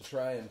to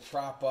try and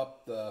prop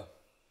up the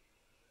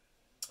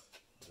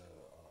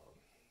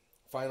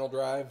final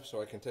drive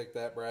so I can take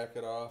that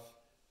bracket off.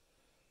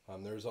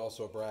 There's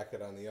also a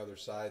bracket on the other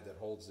side that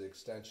holds the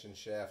extension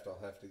shaft. I'll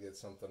have to get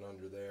something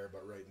under there,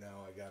 but right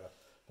now I got a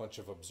bunch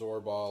of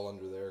absorball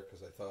under there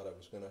because I thought I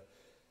was going to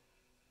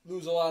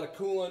lose a lot of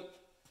coolant.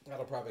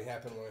 That'll probably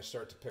happen when I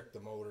start to pick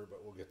the motor,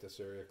 but we'll get this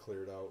area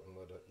cleared out and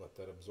let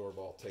that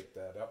absorball take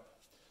that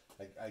up.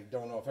 I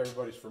don't know if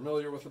everybody's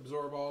familiar with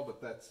absorball, but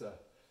that's a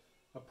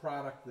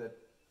product that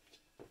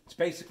it's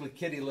basically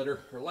kitty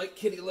litter, or like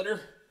kitty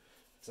litter.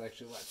 It's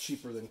actually a lot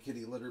cheaper than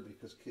kitty litter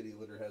because kitty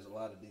litter has a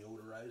lot of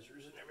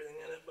deodorizers and everything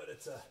in it, but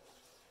it's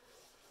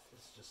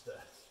just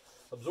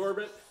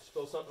absorbent. You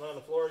spill something on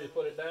the floor, you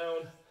put it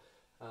down.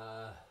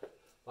 A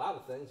lot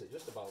of things, it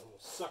just about will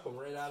suck them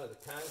right out of the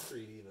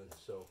concrete even,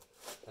 so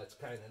that's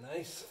kind of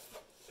nice.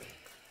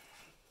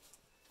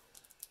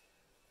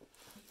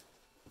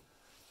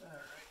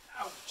 Alright,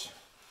 ouch.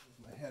 There's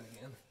my head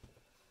again.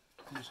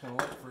 I'm just going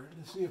to look for it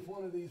to see if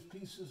one of these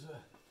pieces of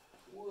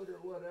wood or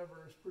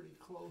whatever is pretty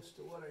close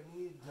to what I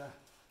need to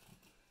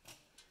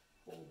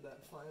hold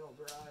that final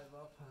drive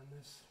up on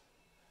this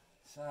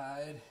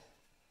side.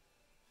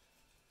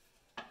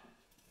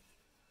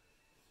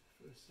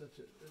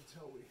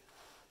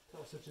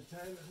 Until such a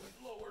time as we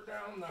lower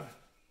down the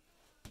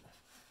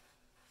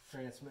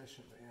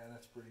transmission. But yeah,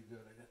 that's pretty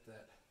good. I got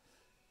that.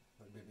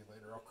 Maybe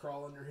later I'll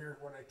crawl under here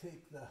when I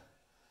take the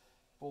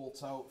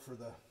bolts out for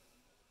the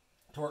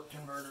torque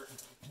converter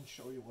and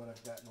show you what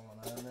I've got going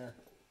on there.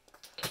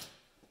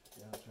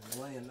 Yeah, when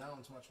you're laying down,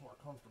 it's much more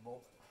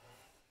comfortable.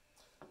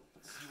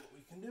 Let's see what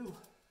we can do.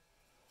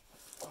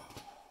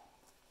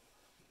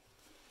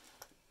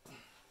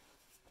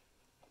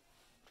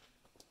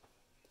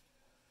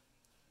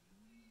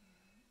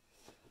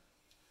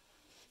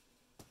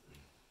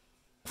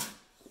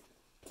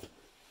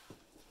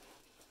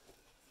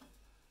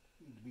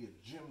 Need to be a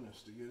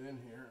gymnast to get in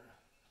here.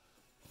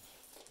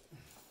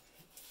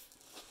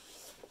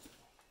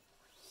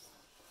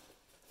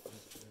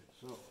 Okay,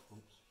 so,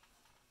 oops.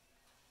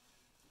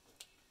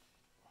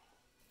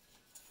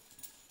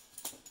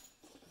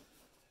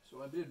 So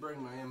I did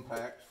bring my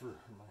impact for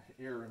my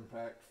air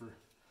impact for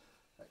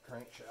that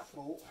crankshaft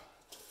bolt.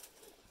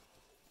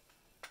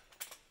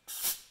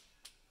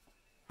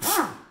 Let's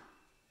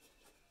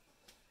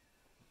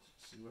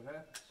see what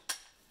happens.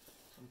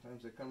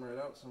 Sometimes they come right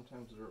out,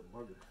 sometimes they're a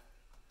bugger.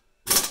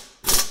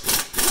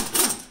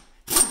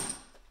 This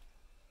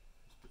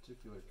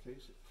particular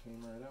case, it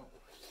came right out.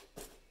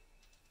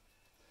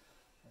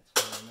 That's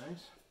kind of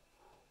nice.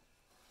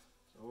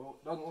 So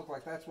it doesn't look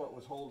like that's what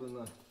was holding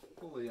the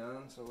pulley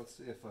on, so let's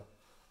see if a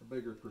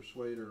bigger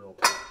persuader will.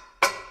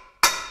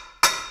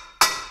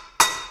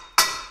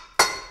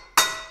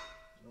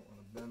 Don't want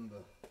to bend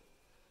the.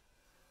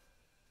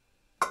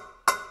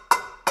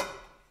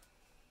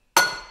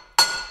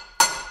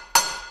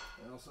 I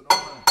also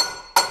don't want to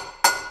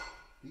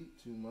beat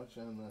too much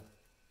on the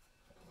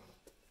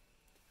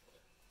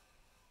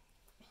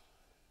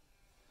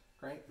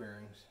crank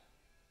bearings.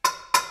 So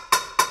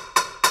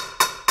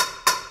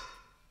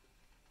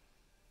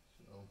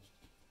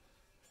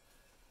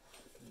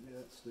maybe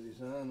that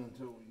stays on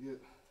until we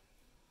get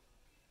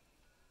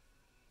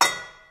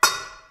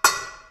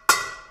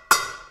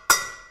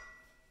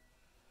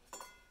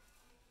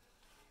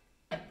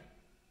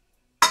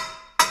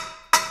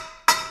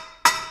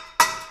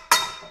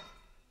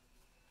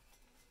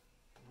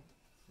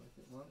like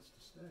it wants to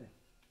stay.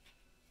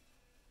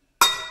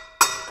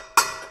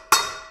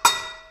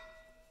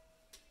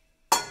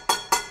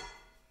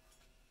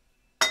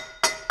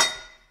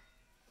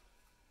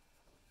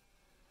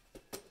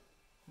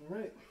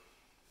 Alright,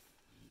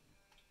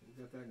 we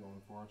got that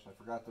going for us. I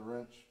forgot the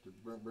wrench, to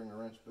bring a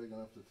wrench big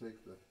enough to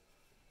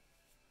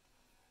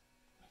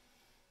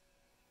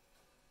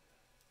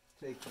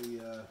take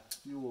the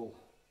fuel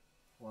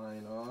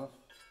line off.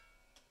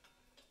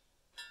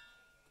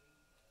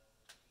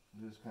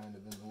 It is kind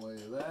of in the way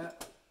of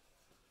that.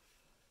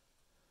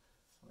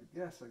 So I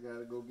guess I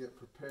gotta go get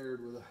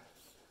prepared with a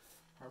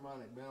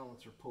harmonic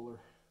balancer puller.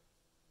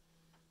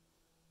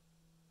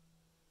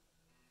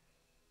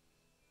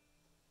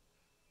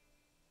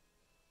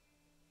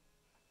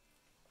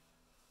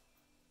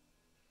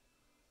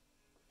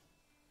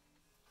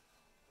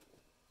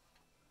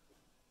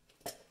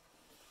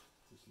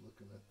 Just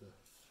looking at the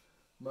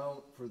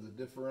mount for the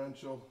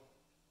differential.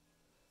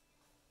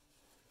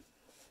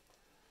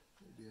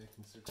 Maybe I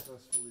can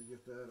successfully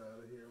get that out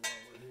of here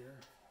while we're here.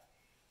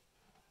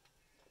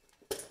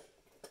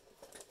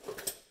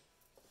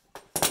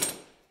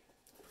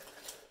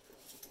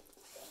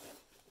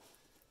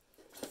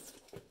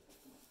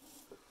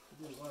 I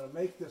didn't want to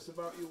make this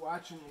about you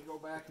watching me go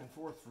back and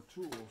forth for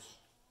tools.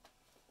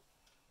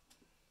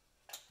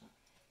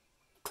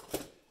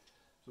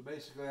 So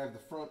basically I have the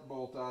front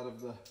bolt out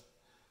of the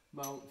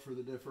mount for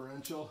the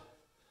differential.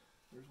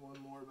 There's one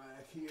more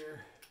back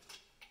here.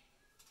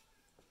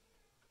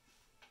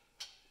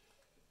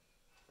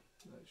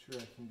 Not sure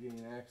I can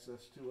gain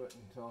access to it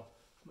until,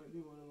 might be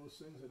one of those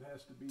things that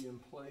has to be in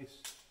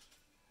place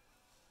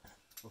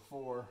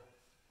before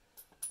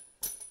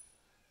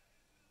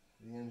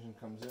the engine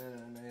comes in,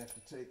 and I may have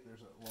to take,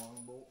 there's a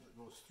long bolt that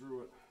goes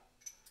through it.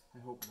 I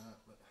hope not,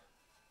 but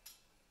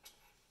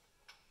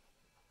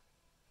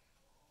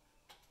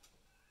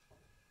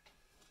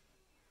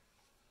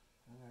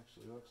it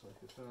actually looks like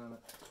it's on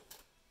it.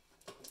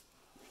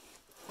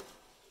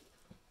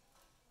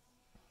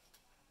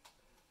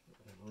 I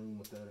have room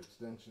with that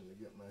extension to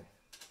get my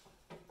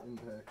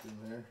impact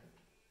in there.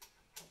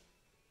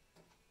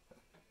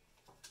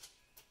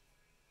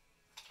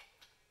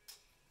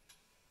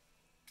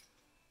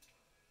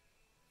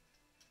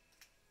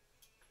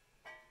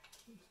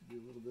 This will be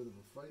a little bit of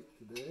a fight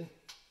today.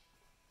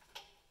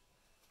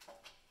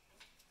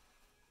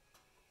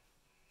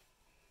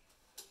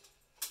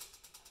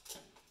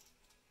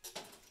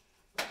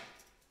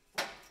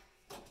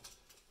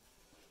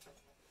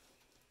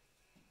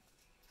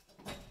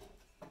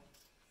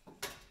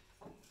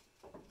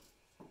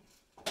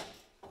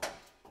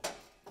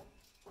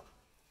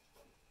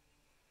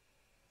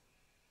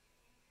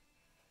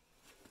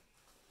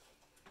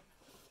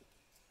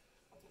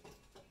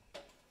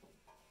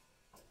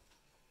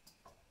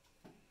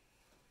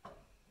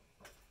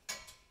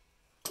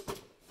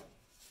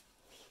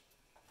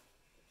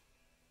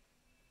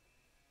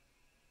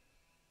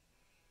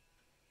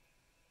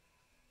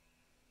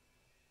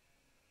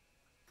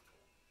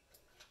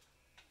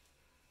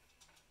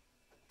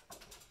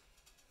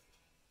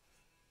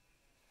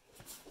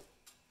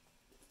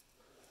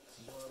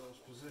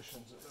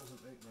 Positions, it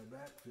doesn't make my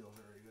back feel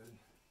very good.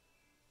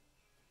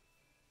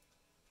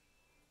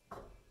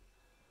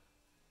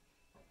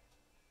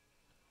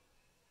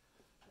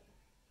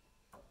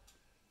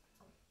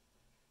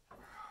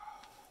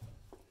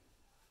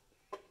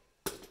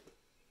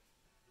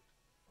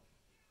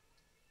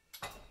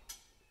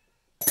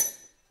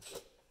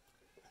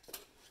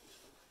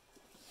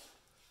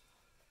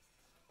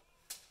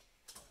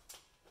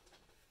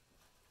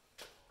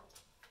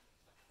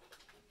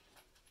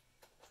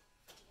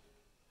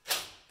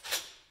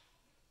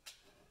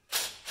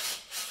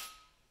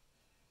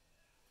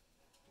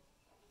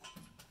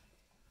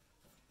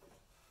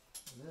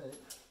 Right.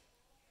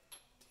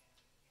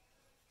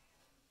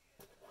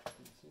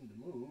 Didn't seem to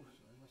move,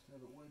 so I must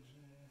have it wedged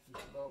in there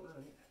just about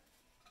right.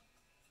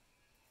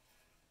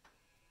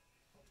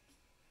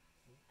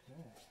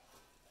 Okay.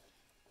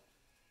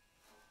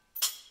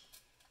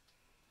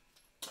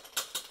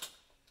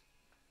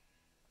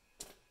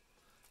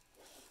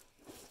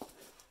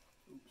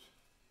 Oops.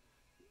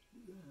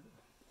 Do that.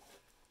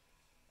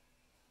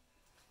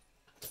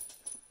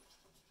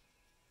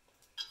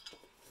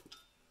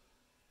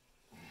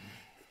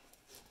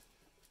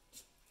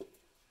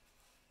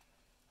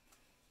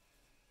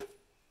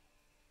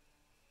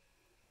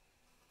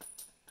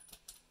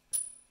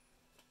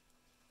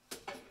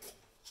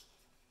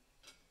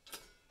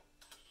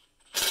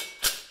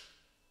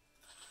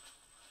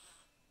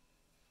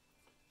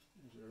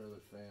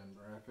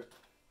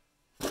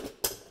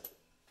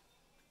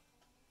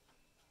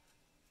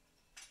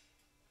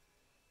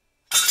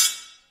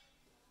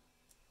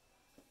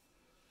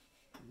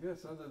 I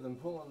guess other than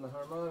pulling the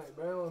harmonic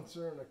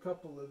balancer and a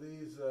couple of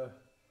these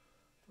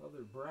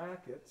other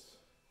brackets,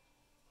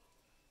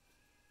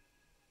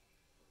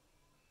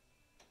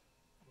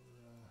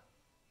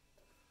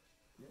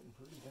 we're getting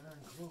pretty darn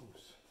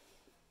close.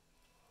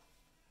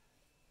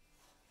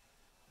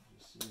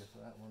 Just see if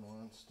that one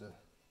wants to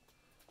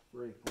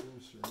break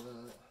loose or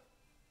not.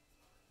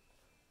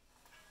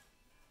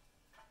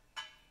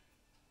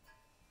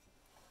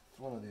 It's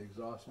one of the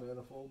exhaust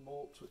manifold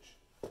bolts, which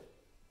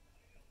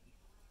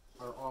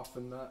are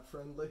often not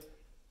friendly.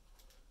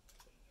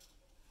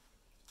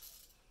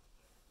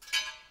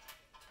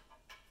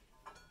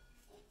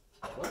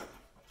 But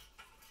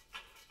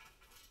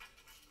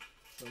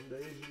some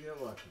days you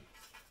get lucky.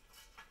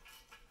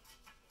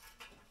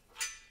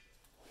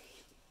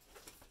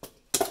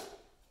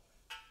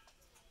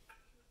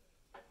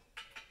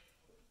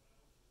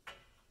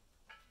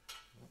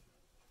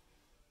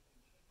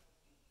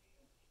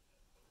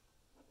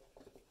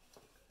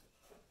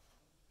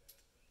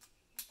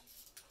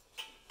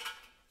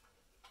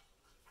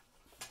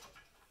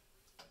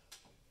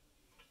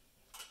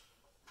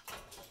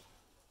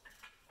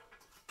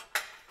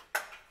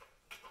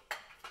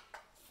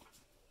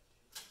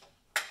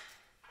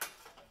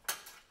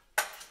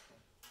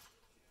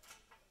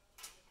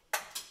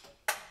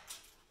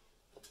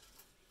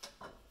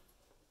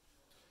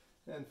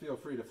 And feel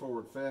free to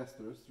forward fast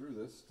through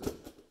this to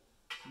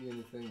see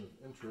anything of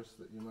interest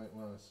that you might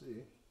want to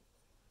see.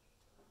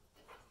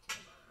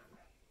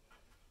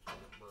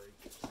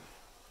 Break.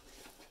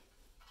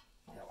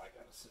 Hell, I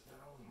gotta sit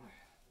down. My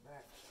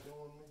back's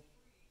killing me.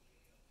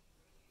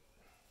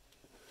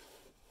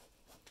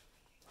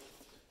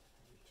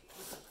 Get to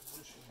a good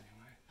position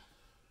anyway.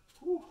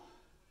 Whew.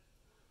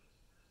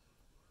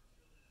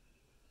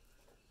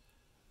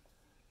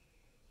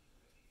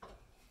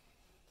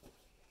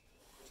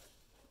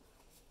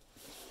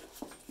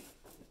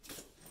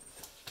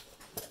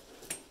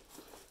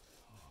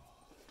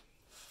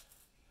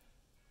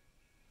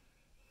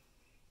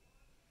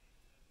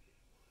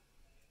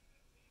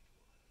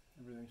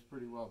 Everything's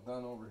pretty well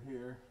done over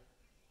here.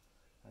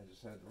 I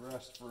just had to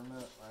rest for a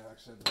minute. Like I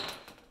said,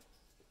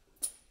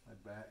 my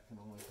back can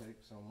only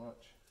take so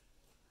much.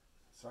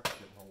 It sucks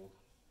getting old.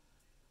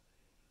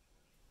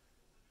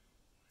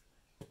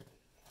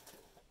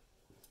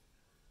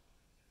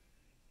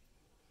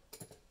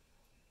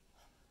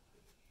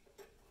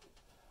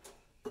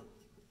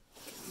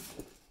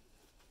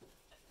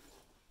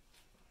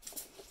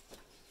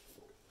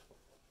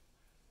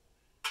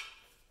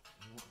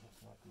 Nope,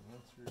 that's not the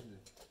answer, is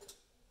it?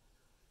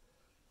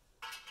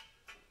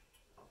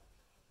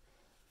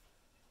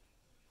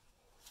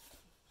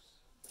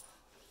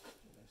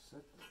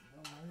 Set the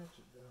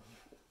ratchet down.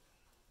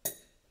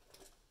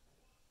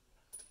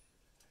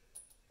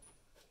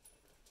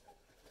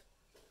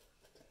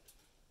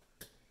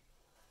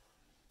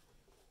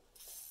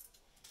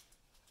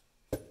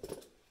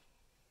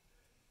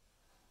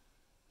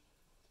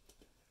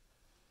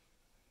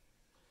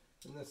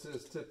 And this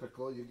is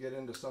typical. You get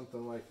into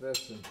something like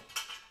this and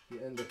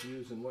you end up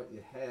using what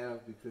you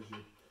have because you're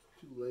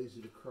too lazy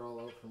to crawl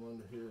out from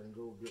under here and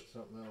go get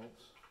something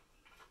else.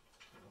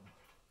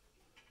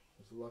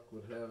 As luck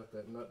would have it,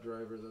 that nut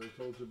driver that I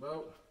told you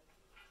about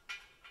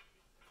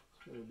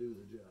is going to do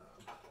the job.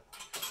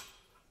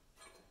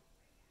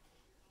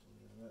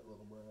 And that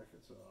little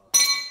bracket's off.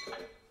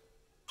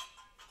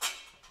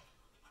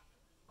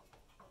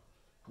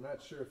 I'm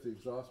not sure if the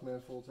exhaust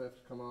manifolds have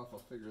to come off. I'll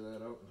figure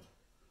that out.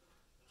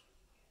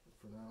 But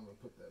for now, I'm going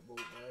to put that bolt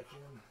back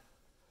in,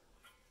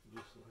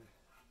 just so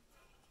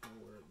I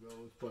know where it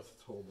goes. Plus,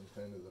 it's holding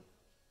kind of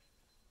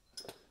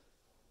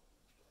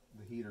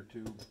the heater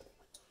tube,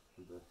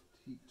 for the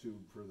heat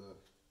tube for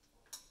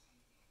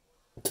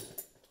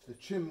the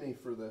chimney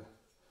for the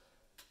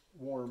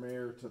warm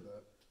air to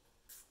the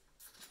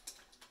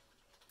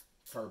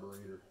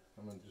carburetor.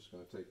 I'm just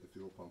going to take the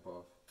fuel pump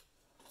off.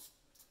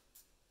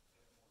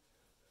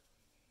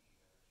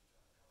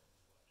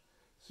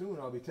 Soon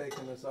I'll be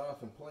taking this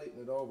off and plating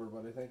it over,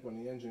 but I think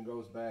when the engine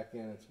goes back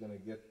in, it's going to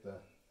get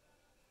the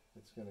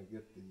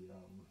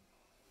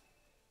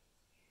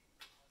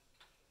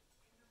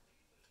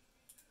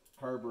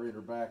carburetor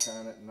back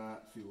on it,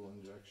 not fuel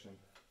injection.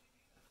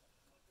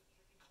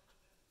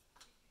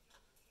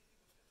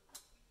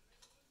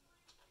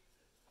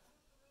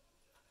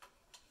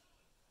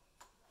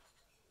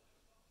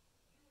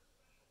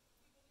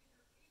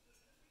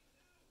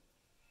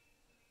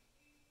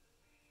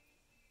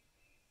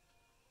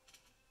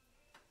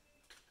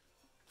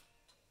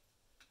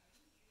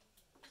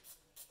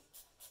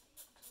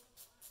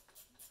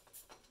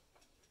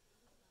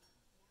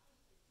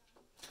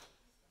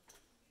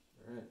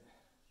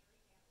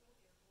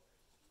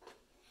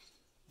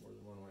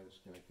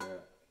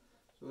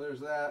 So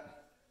there's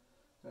that.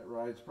 That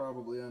rides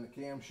probably on the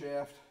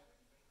camshaft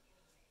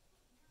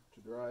to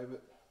drive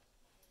it.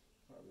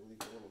 Probably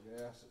leak a little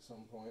gas at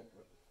some point,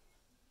 but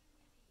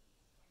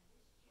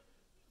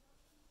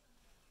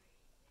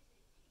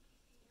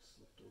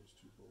slip those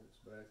two bolts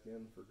back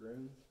in for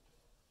grins.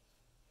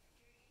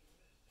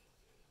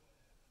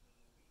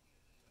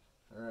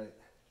 All right,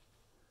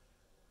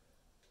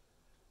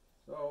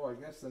 So I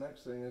guess the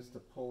next thing is to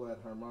pull that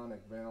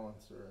harmonic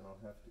balancer, and I'll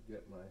have to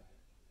get my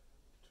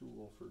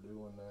tool for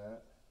doing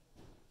that.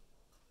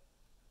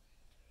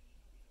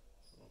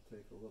 I'll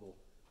take a little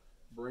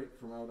break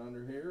from out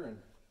under here and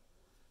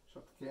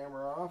shut the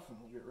camera off, and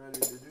we'll get ready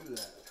to do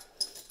that.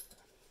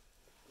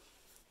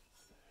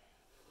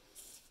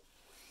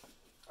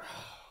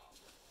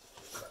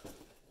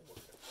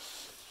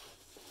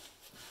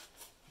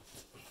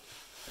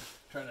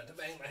 Try not to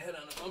bang my head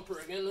on the bumper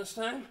again this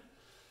time.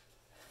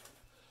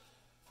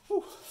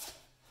 Whew.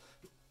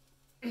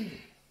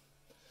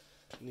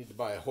 Need to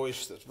buy a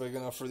hoist that's big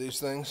enough for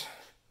these things.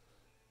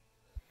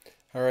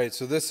 Alright,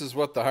 so this is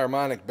what the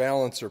harmonic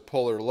balancer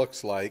puller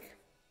looks like.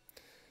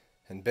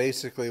 And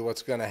basically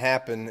what's going to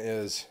happen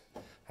is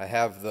I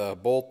have the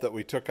bolt that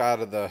we took out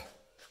of the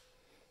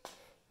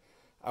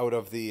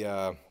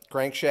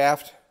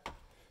crankshaft,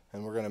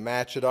 and we're going to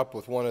match it up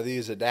with one of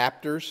these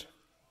adapters.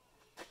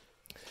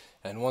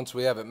 And once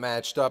we have it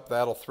matched up,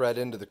 that'll thread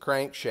into the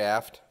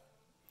crankshaft.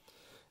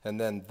 And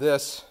then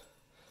this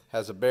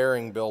has a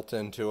bearing built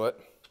into it.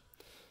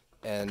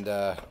 And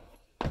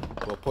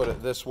we'll put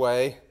it this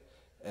way.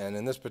 And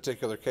in this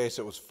particular case,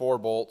 it was 4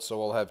 bolts, so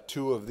we'll have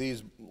 2 of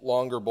these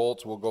longer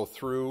bolts will go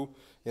through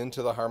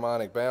into the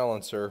harmonic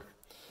balancer.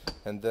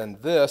 And then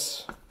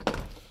this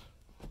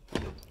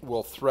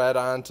will thread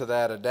onto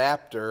that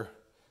adapter.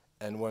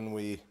 And when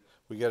we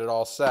get it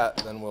all set,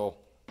 then we'll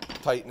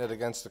tighten it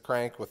against the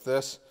crank with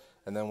this.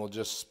 And then we'll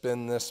just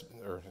spin this,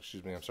 or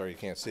excuse me, I'm sorry, you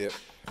can't see it.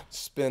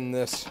 Spin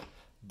this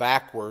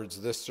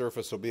backwards. This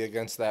surface will be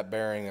against that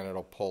bearing, and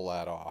it'll pull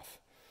that off.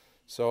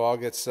 So I'll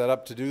get set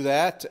up to do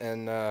that,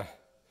 and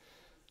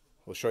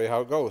we'll show you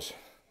how it goes.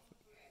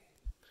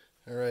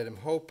 All right, I'm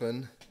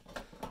hoping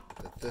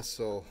that this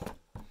will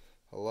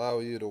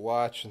allow you to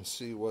watch and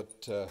see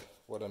what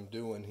I'm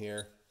doing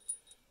here.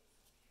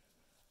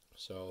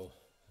 So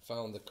I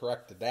found the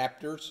correct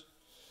adapters.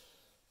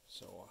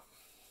 So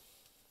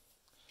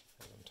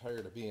I'm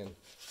tired of being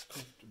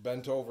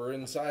bent over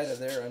inside of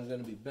there. I'm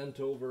going to be bent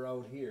over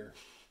out here.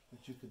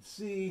 But you can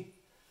see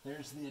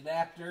there's the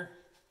adapter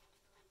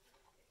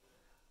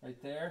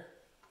right there.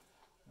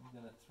 I'm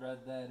going to thread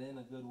that in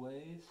a good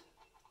ways.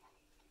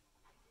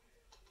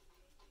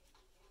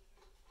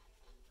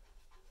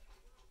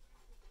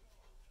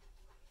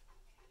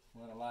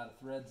 Want a lot of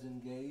threads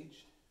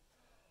engaged.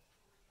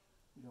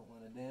 You don't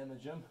want to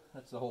damage them.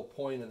 That's the whole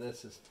point of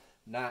this, is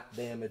not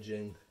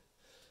damaging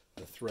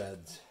the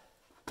threads.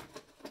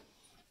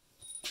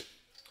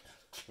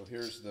 So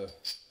here's the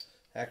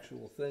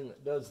actual thing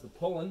that does the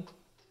pulling.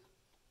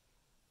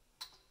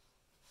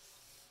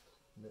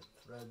 And it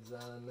threads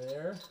on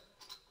there.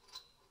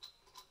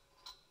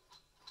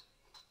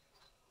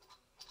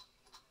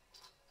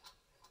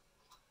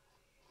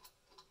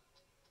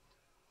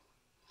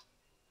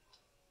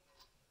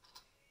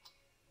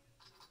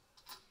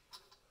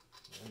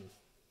 And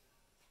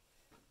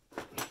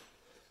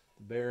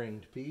the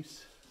bearinged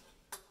piece.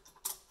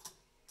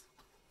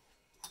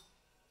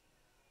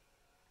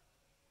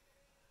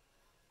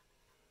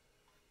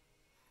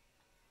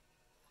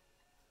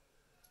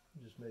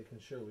 Just making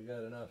sure we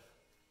got enough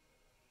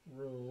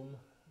room,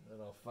 then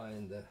I'll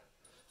find the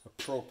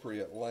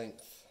appropriate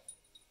length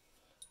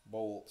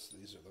bolts.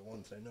 These are the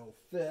ones I know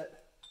fit.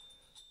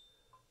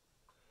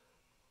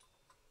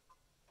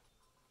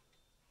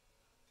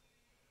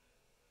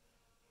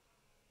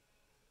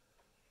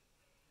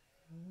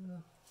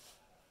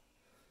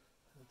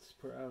 That's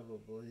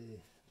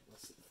probably,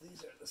 let's see if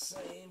these are the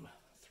same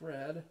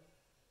thread.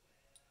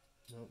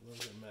 Nope,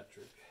 those are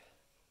metric.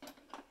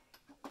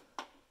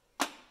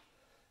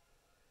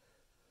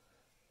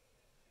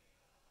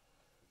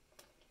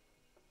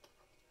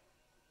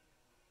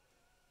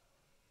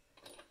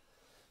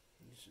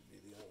 Should be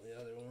the only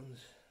other ones.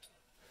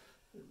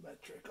 They're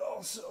metric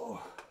also. So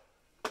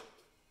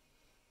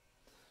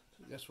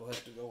I guess we'll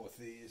have to go with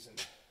these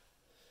and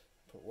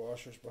put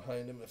washers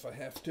behind them if I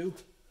have to.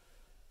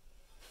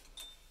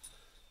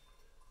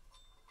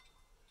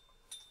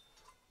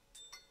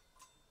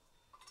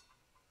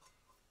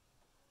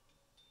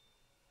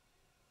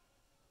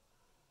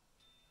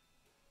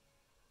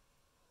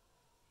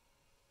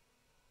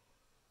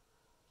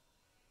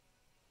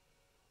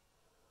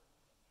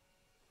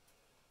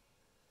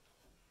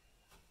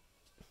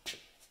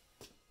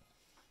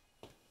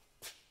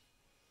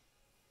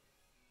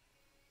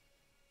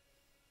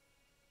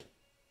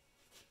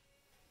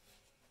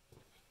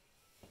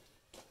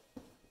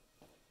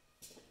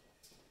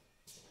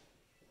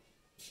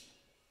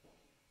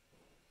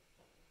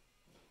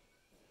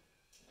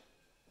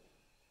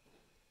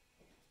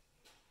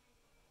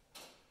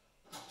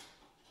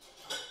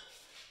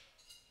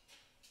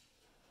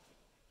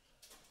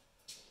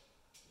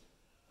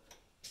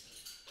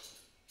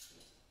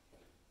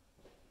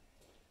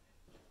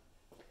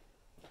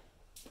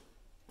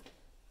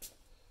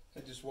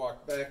 I just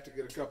walked back to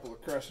get a couple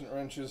of crescent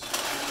wrenches.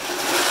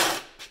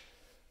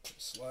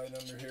 Slide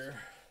under here.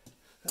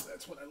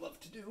 That's what I love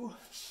to do.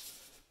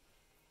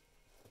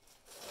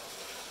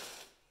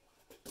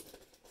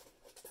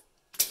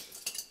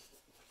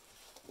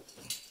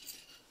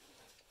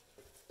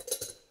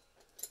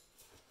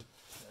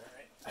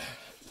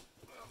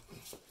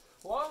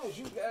 long as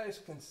you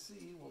guys can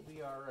see, we'll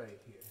be all right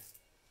here.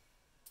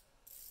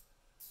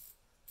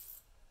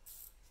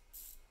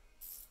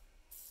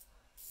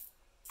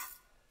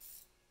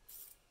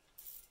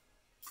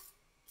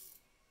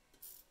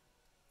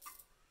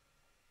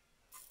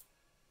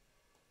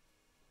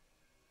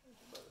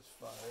 About as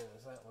far in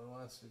as that one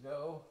wants to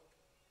go.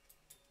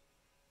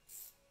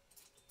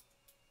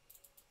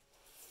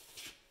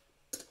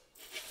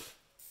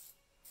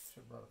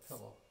 Should have brought a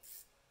pillow.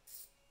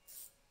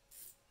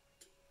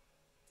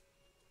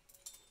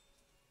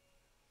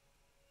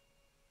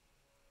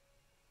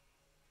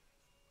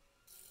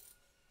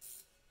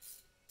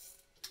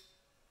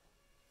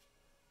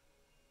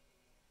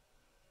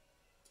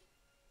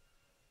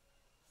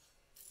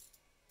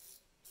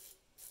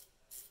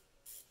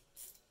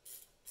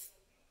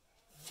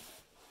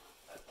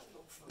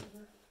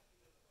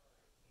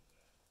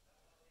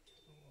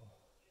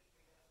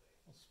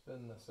 We'll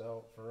spin this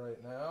out for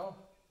right now.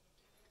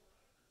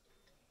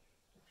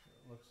 Make sure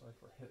it looks like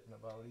we're hitting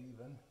about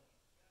even.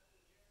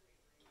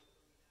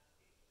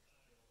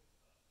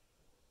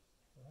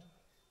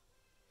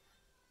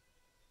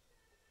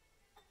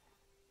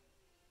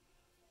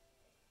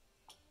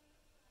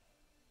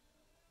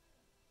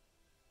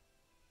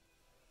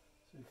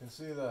 So you can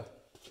see the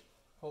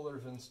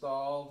pullers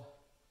installed.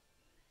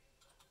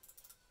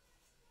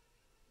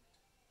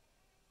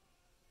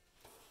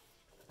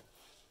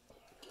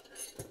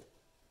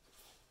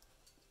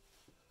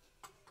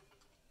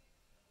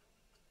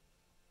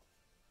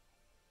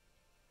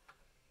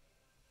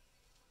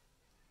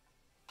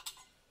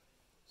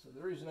 So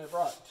the reason I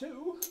brought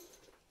two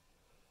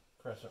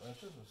crescent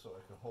wrenches is so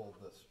I can hold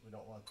this. We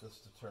don't want this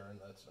to turn.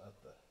 That's not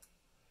the...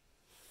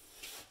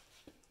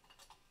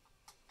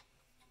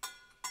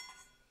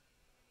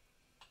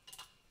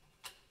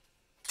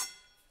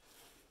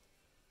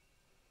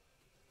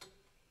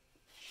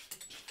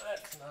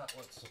 That's not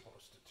what's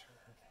supposed to turn.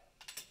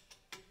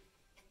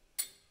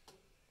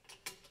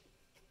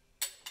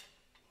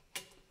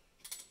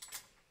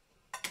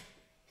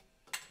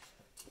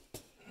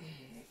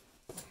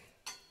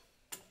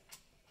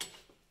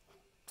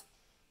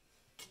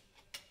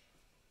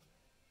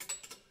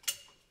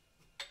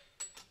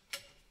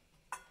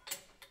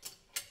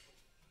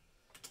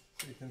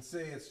 So you can see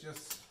it's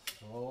just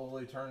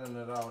slowly turning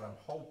it out. I'm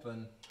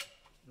hoping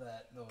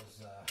that those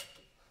that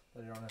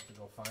you don't have to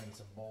go find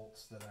some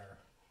bolts that are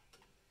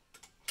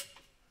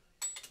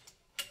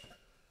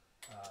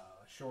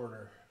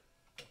shorter,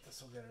 but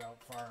this will get it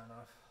out far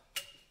enough,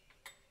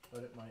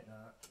 but it might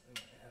not. It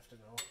might have to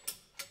go,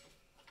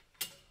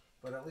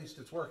 but at least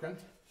it's working.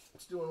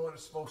 It's doing what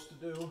it's supposed to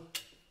do.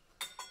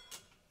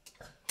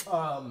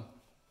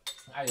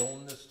 I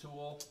own this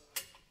tool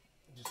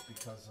just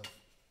because of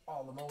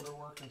all the motor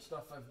work and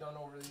stuff I've done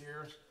over the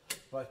years,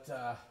 but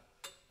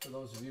for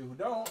those of you who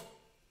don't,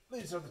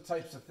 these are the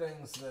types of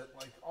things that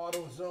like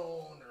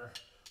AutoZone or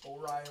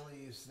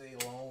O'Reilly's, they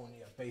loan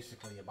you.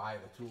 Basically, you buy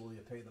the tool,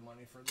 you pay the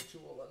money for the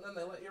tool, and then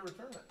they let you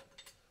return it,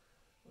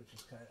 which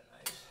is kind of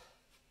nice.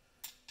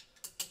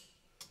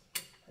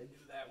 I do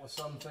that with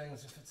some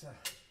things if it's a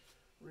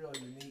real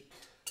unique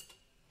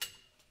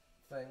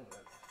thing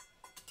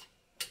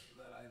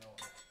that I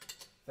don't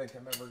think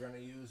I'm ever going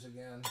to use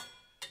again.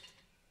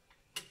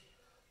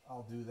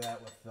 I'll do that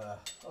with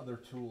other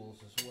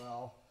tools as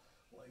well,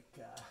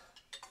 like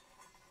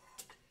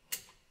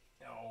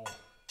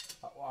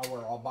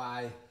where I'll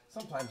buy,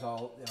 sometimes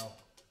I'll,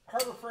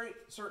 Harbor Freight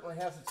certainly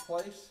has its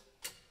place.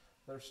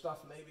 Their stuff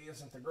maybe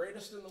isn't the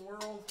greatest in the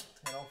world,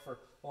 for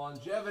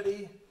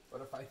longevity,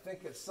 but if I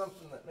think it's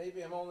something that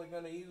maybe I'm only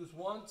going to use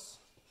once,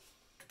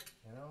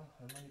 I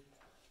might,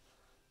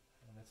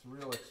 and it's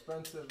real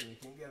expensive and you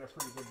can get a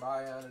pretty good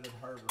buy on it at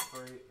Harbor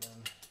Freight, then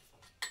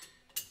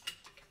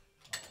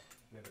I'll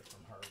get it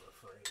from Harbor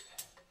Freight.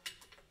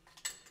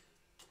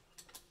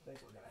 I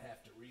think we're going to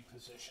have to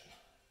reposition.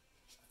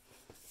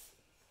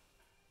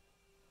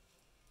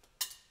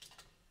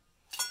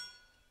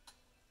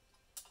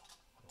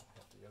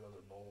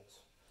 Bolts.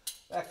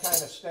 That kind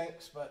of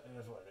stinks, but it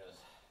is what it is.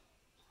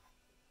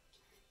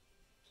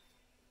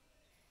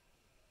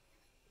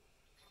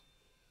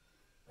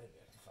 Maybe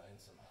I can find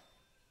some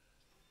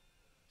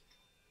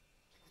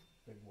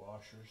big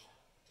washers.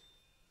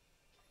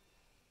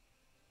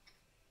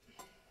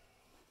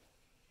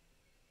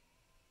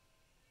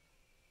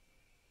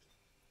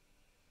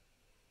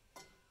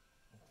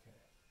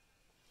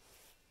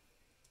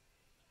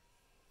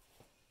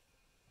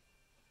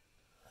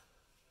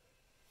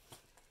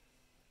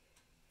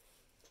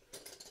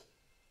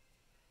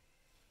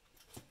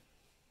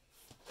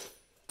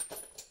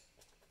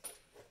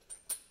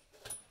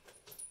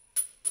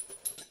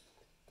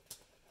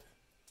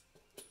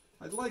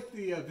 I'd like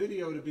the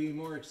video to be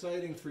more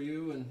exciting for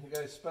you and you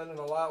guys spending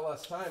a lot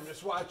less time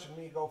just watching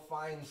me go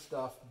find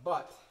stuff,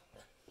 but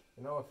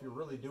if you're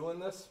really doing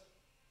this,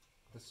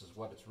 this is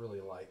what it's really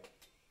like.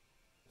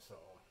 So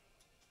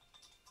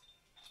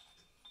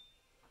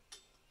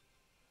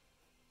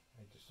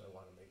I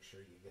want to make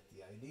sure you get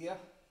the idea.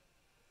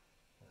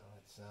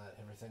 It's not,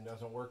 everything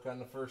doesn't work on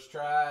the first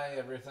try,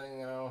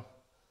 everything,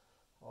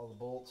 all the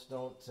bolts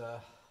don't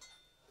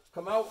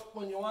come out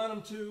when you want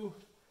them to.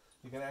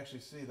 You can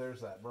actually see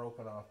there's that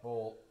broken off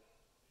bolt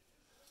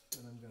that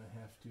I'm going to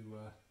have to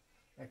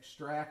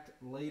extract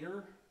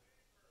later.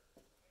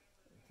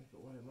 I think of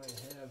what I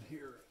might have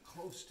here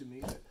close to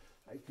me that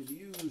I could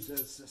use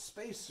as a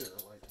spacer,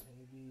 like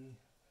maybe,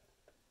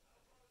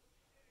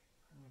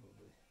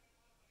 probably.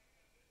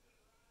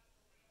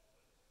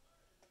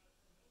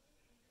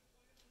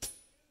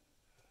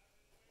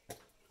 I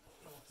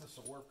don't know if this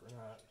will work or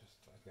not. Just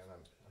again,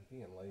 I'm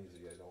being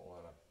lazy. I don't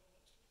want to.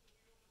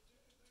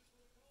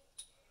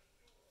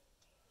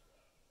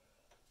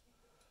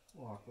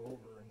 Walk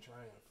over and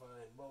try and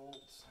find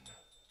bolts.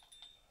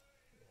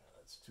 Yeah,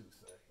 that's too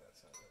thick.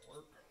 That's not going to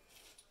work.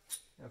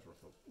 That's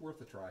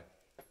worth a try.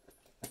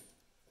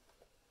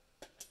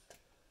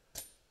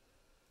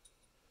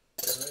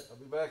 Alright, I'll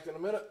be back in a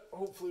minute,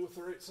 hopefully with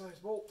the right size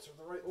bolts, or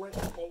the right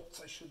length bolts,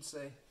 I should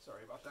say.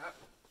 Sorry about that.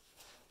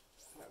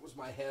 That was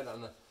my head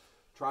on the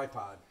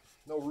tripod.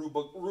 No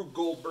Rube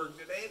Goldberg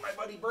today. My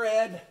buddy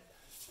Brad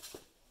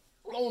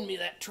loaned me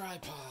that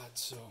tripod,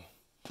 so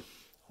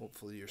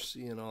hopefully you're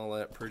seeing all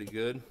that pretty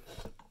good.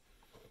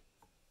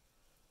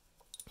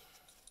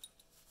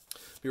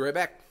 Be right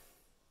back.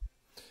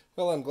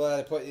 Well, I'm glad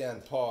I put you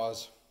on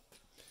pause.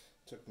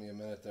 Took me a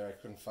minute there. I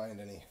couldn't find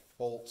any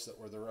bolts that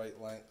were the right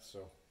length,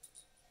 so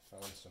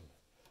found some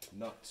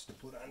nuts to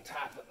put on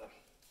top of them.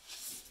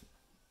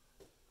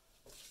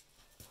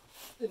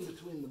 In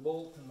between the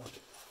bolt and the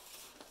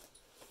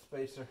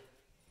spacer.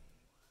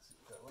 Let's see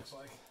what that looks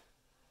like.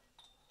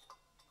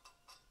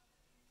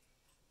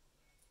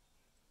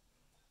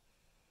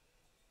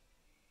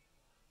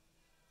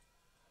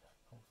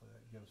 Hopefully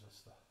that gives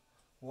us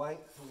the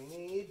length we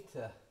need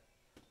to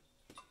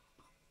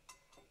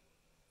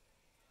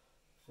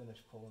finish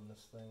pulling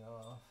this thing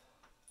off.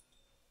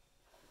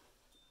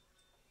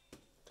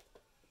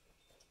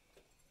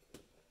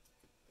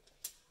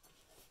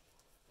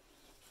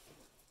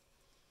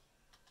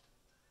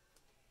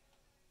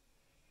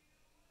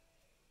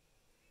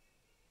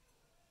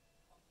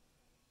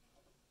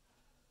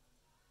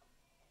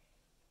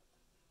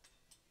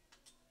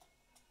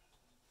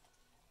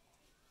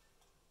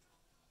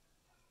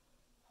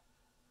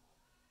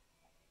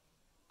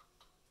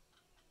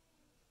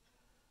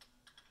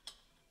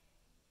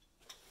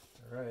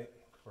 Right,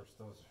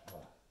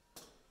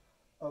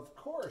 of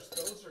course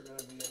those are going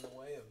to be in the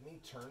way of me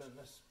turning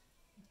this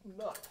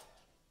nut.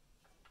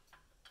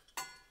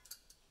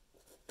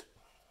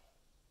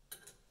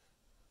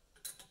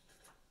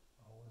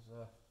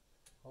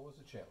 Always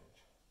a challenge.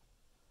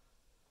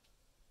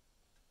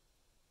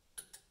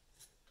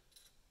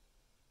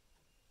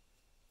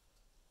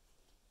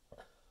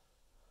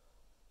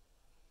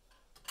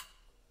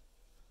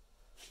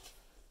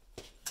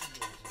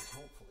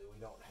 Hopefully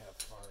we don't have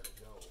far to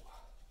go.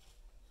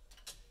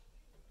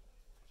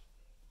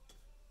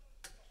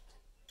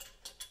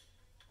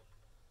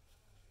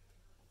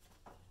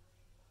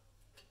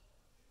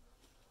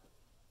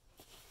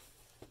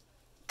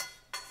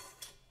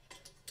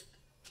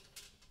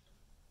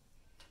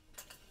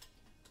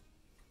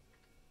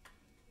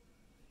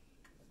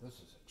 This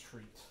is a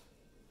treat.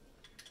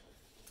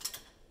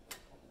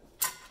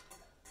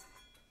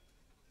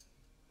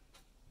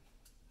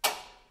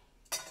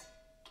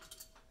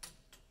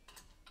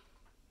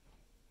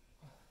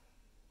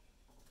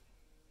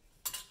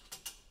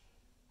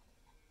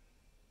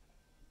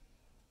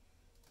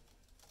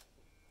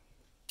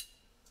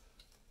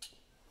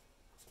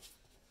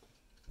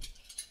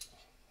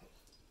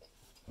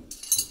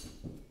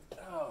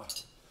 Oh,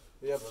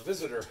 we have a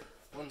visitor.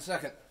 1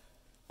 second.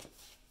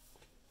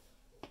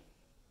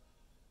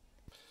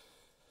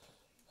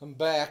 I'm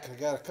back. I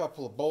got a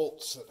couple of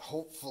bolts that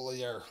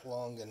hopefully are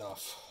long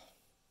enough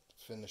to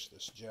finish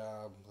this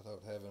job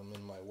without having them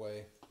in my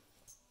way.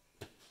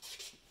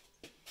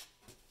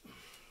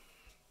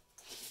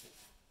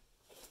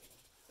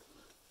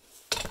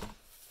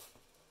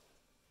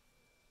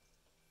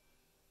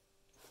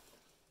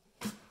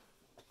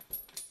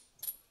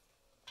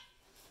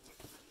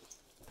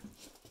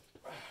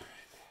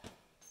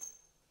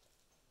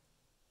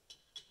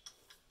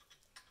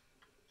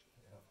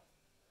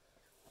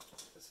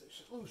 I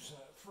should loosen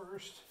it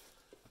first.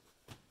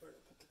 Where to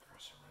put the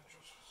crosser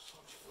wrenches?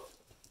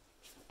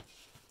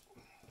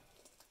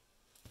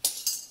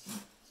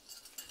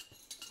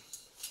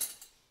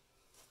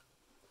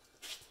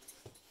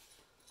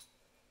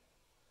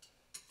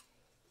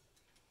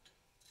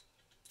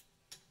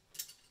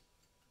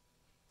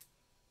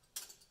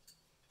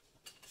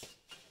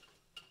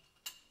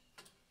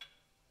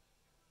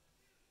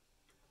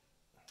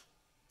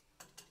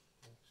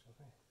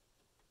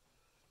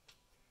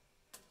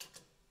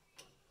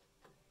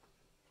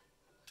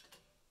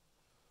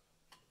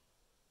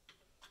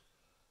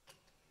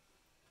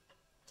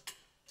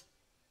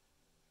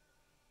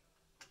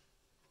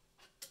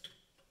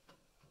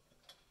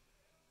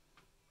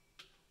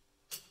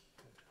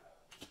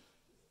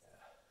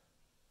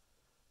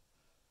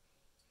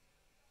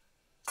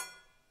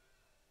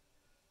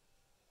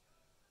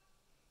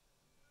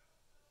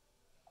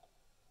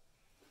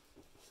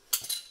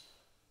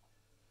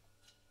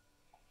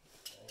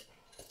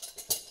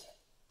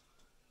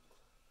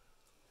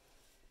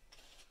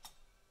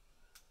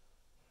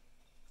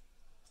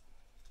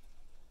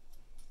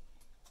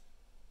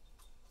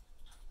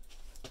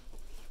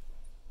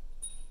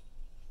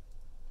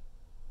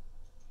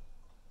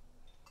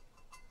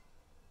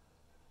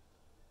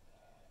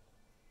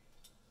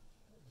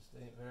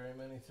 Ain't very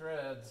many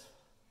threads.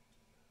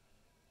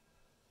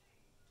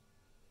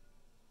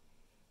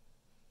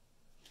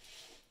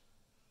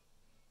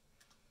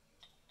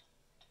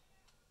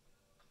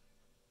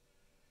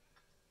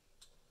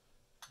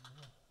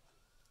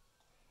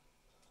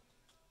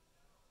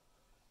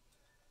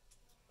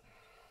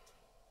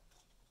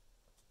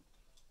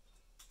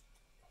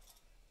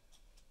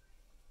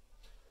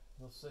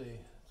 We'll see.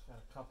 It's got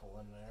a couple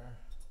in there.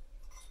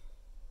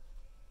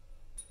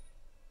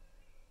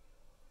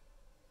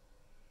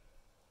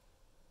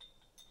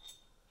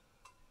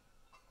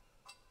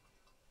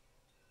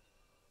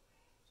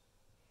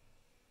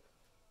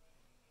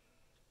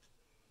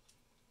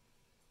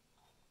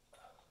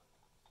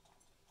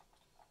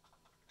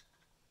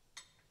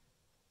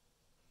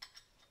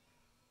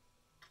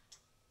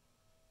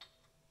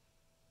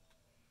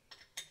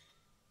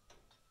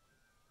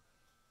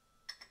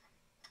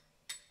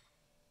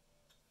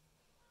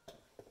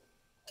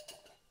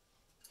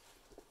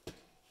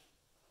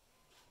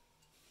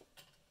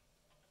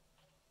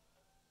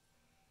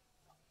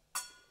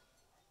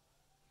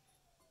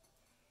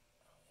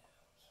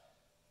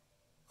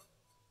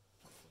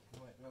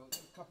 Might be able to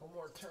get a couple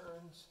more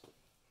turns.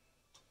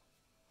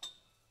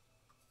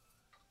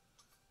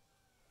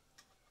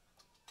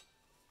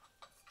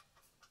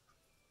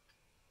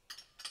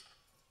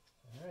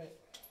 All right.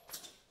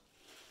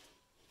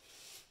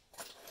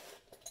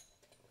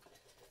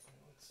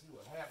 Let's see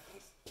what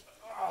happens.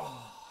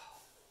 Oh.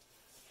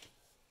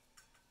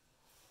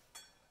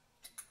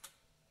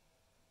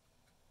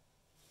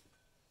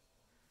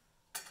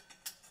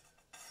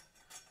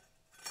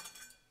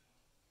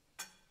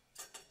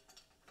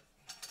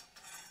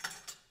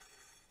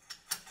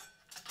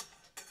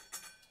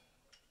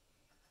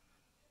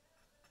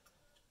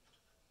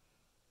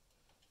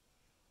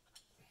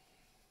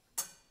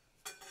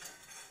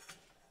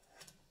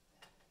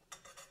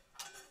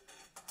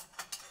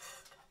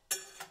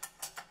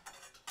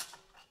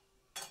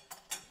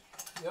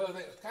 The other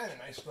thing that's kind of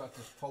nice about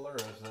this puller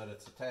is that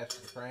it's attached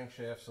to the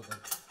crankshaft, so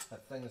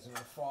that thing isn't going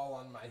to fall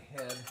on my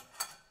head.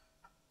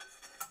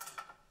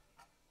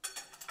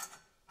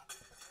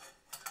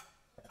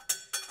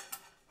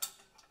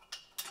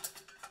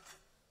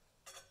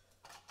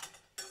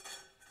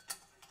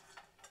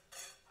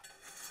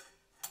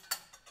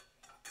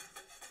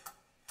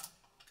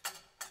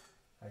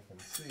 I can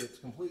see it's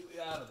completely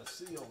out of the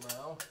seal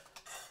now.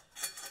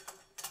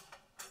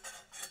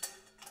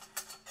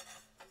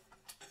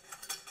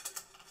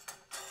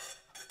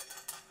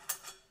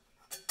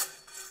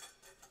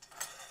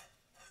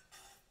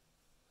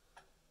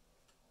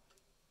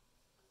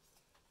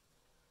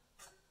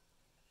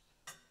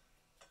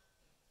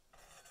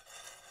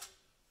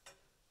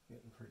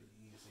 Getting pretty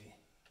easy.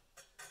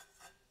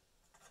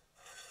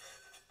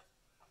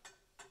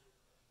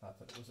 Not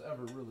that it was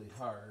ever really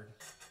hard.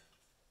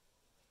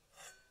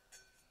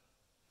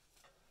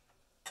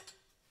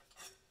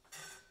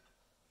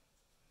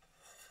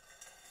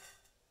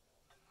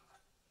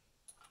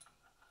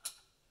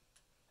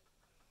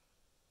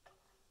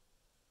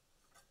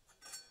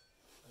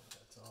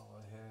 That's all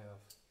I have.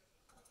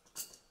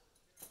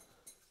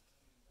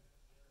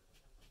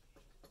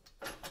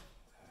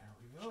 There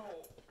we go.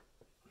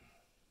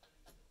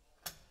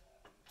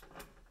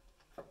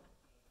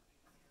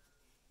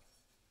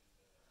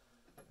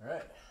 All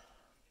right,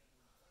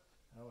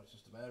 now it's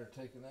just a matter of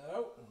taking that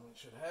out, and we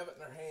should have it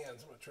in our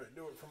hands. I'm going to try to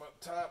do it from up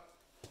top.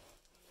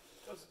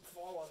 Doesn't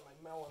fall on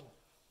my melon.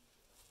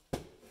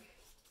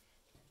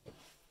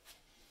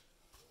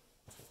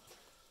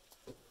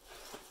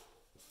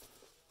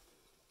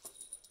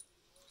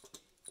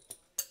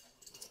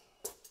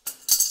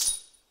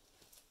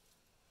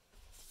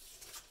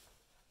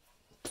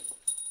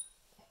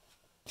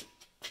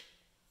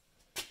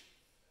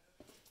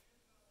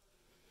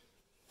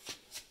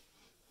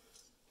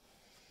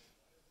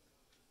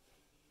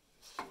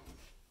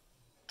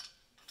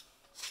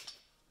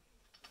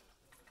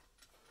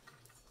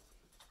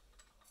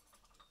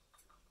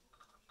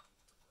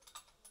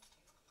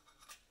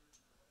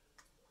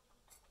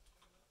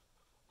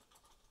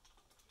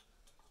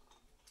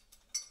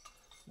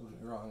 Don't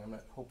get me wrong, I'm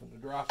not hoping to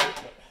drop it,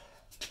 but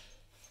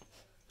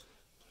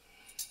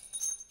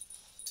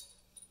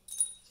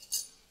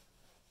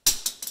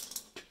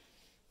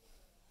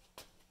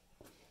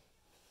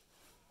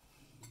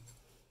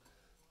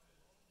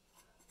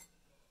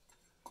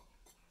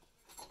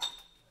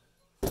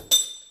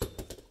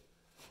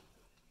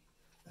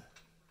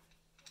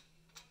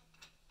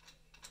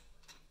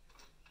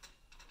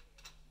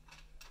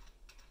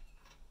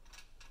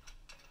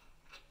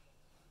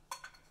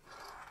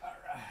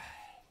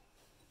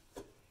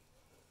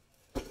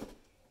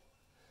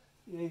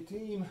yay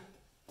team.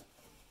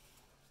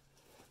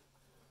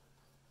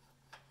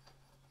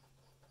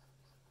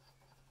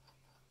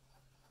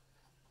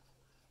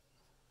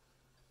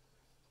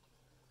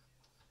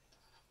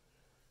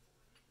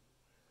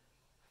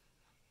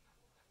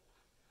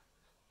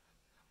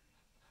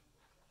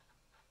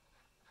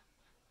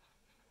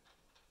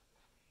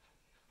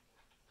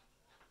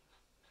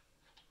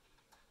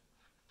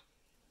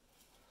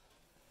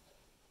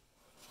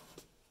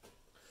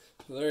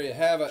 So there you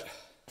have it.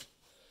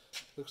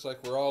 Looks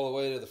like we're all the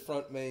way to the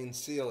front main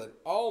seal. It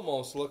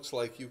almost looks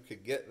like you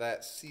could get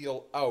that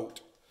seal out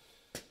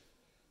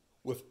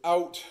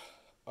without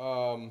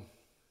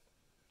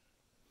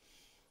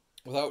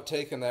without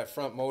taking that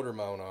front motor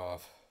mount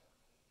off.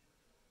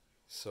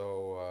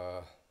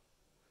 So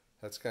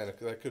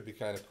that could be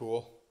kind of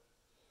cool.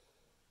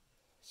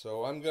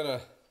 So I'm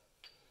gonna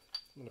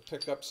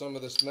pick up some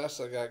of this mess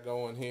I got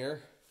going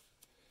here,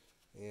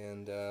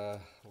 and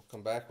we'll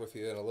come back with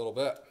you in a little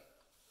bit.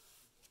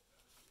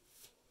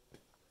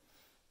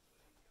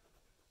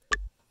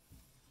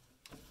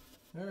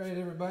 All right,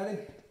 everybody,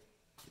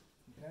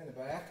 I'm kind of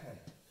back.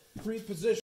 I repositioned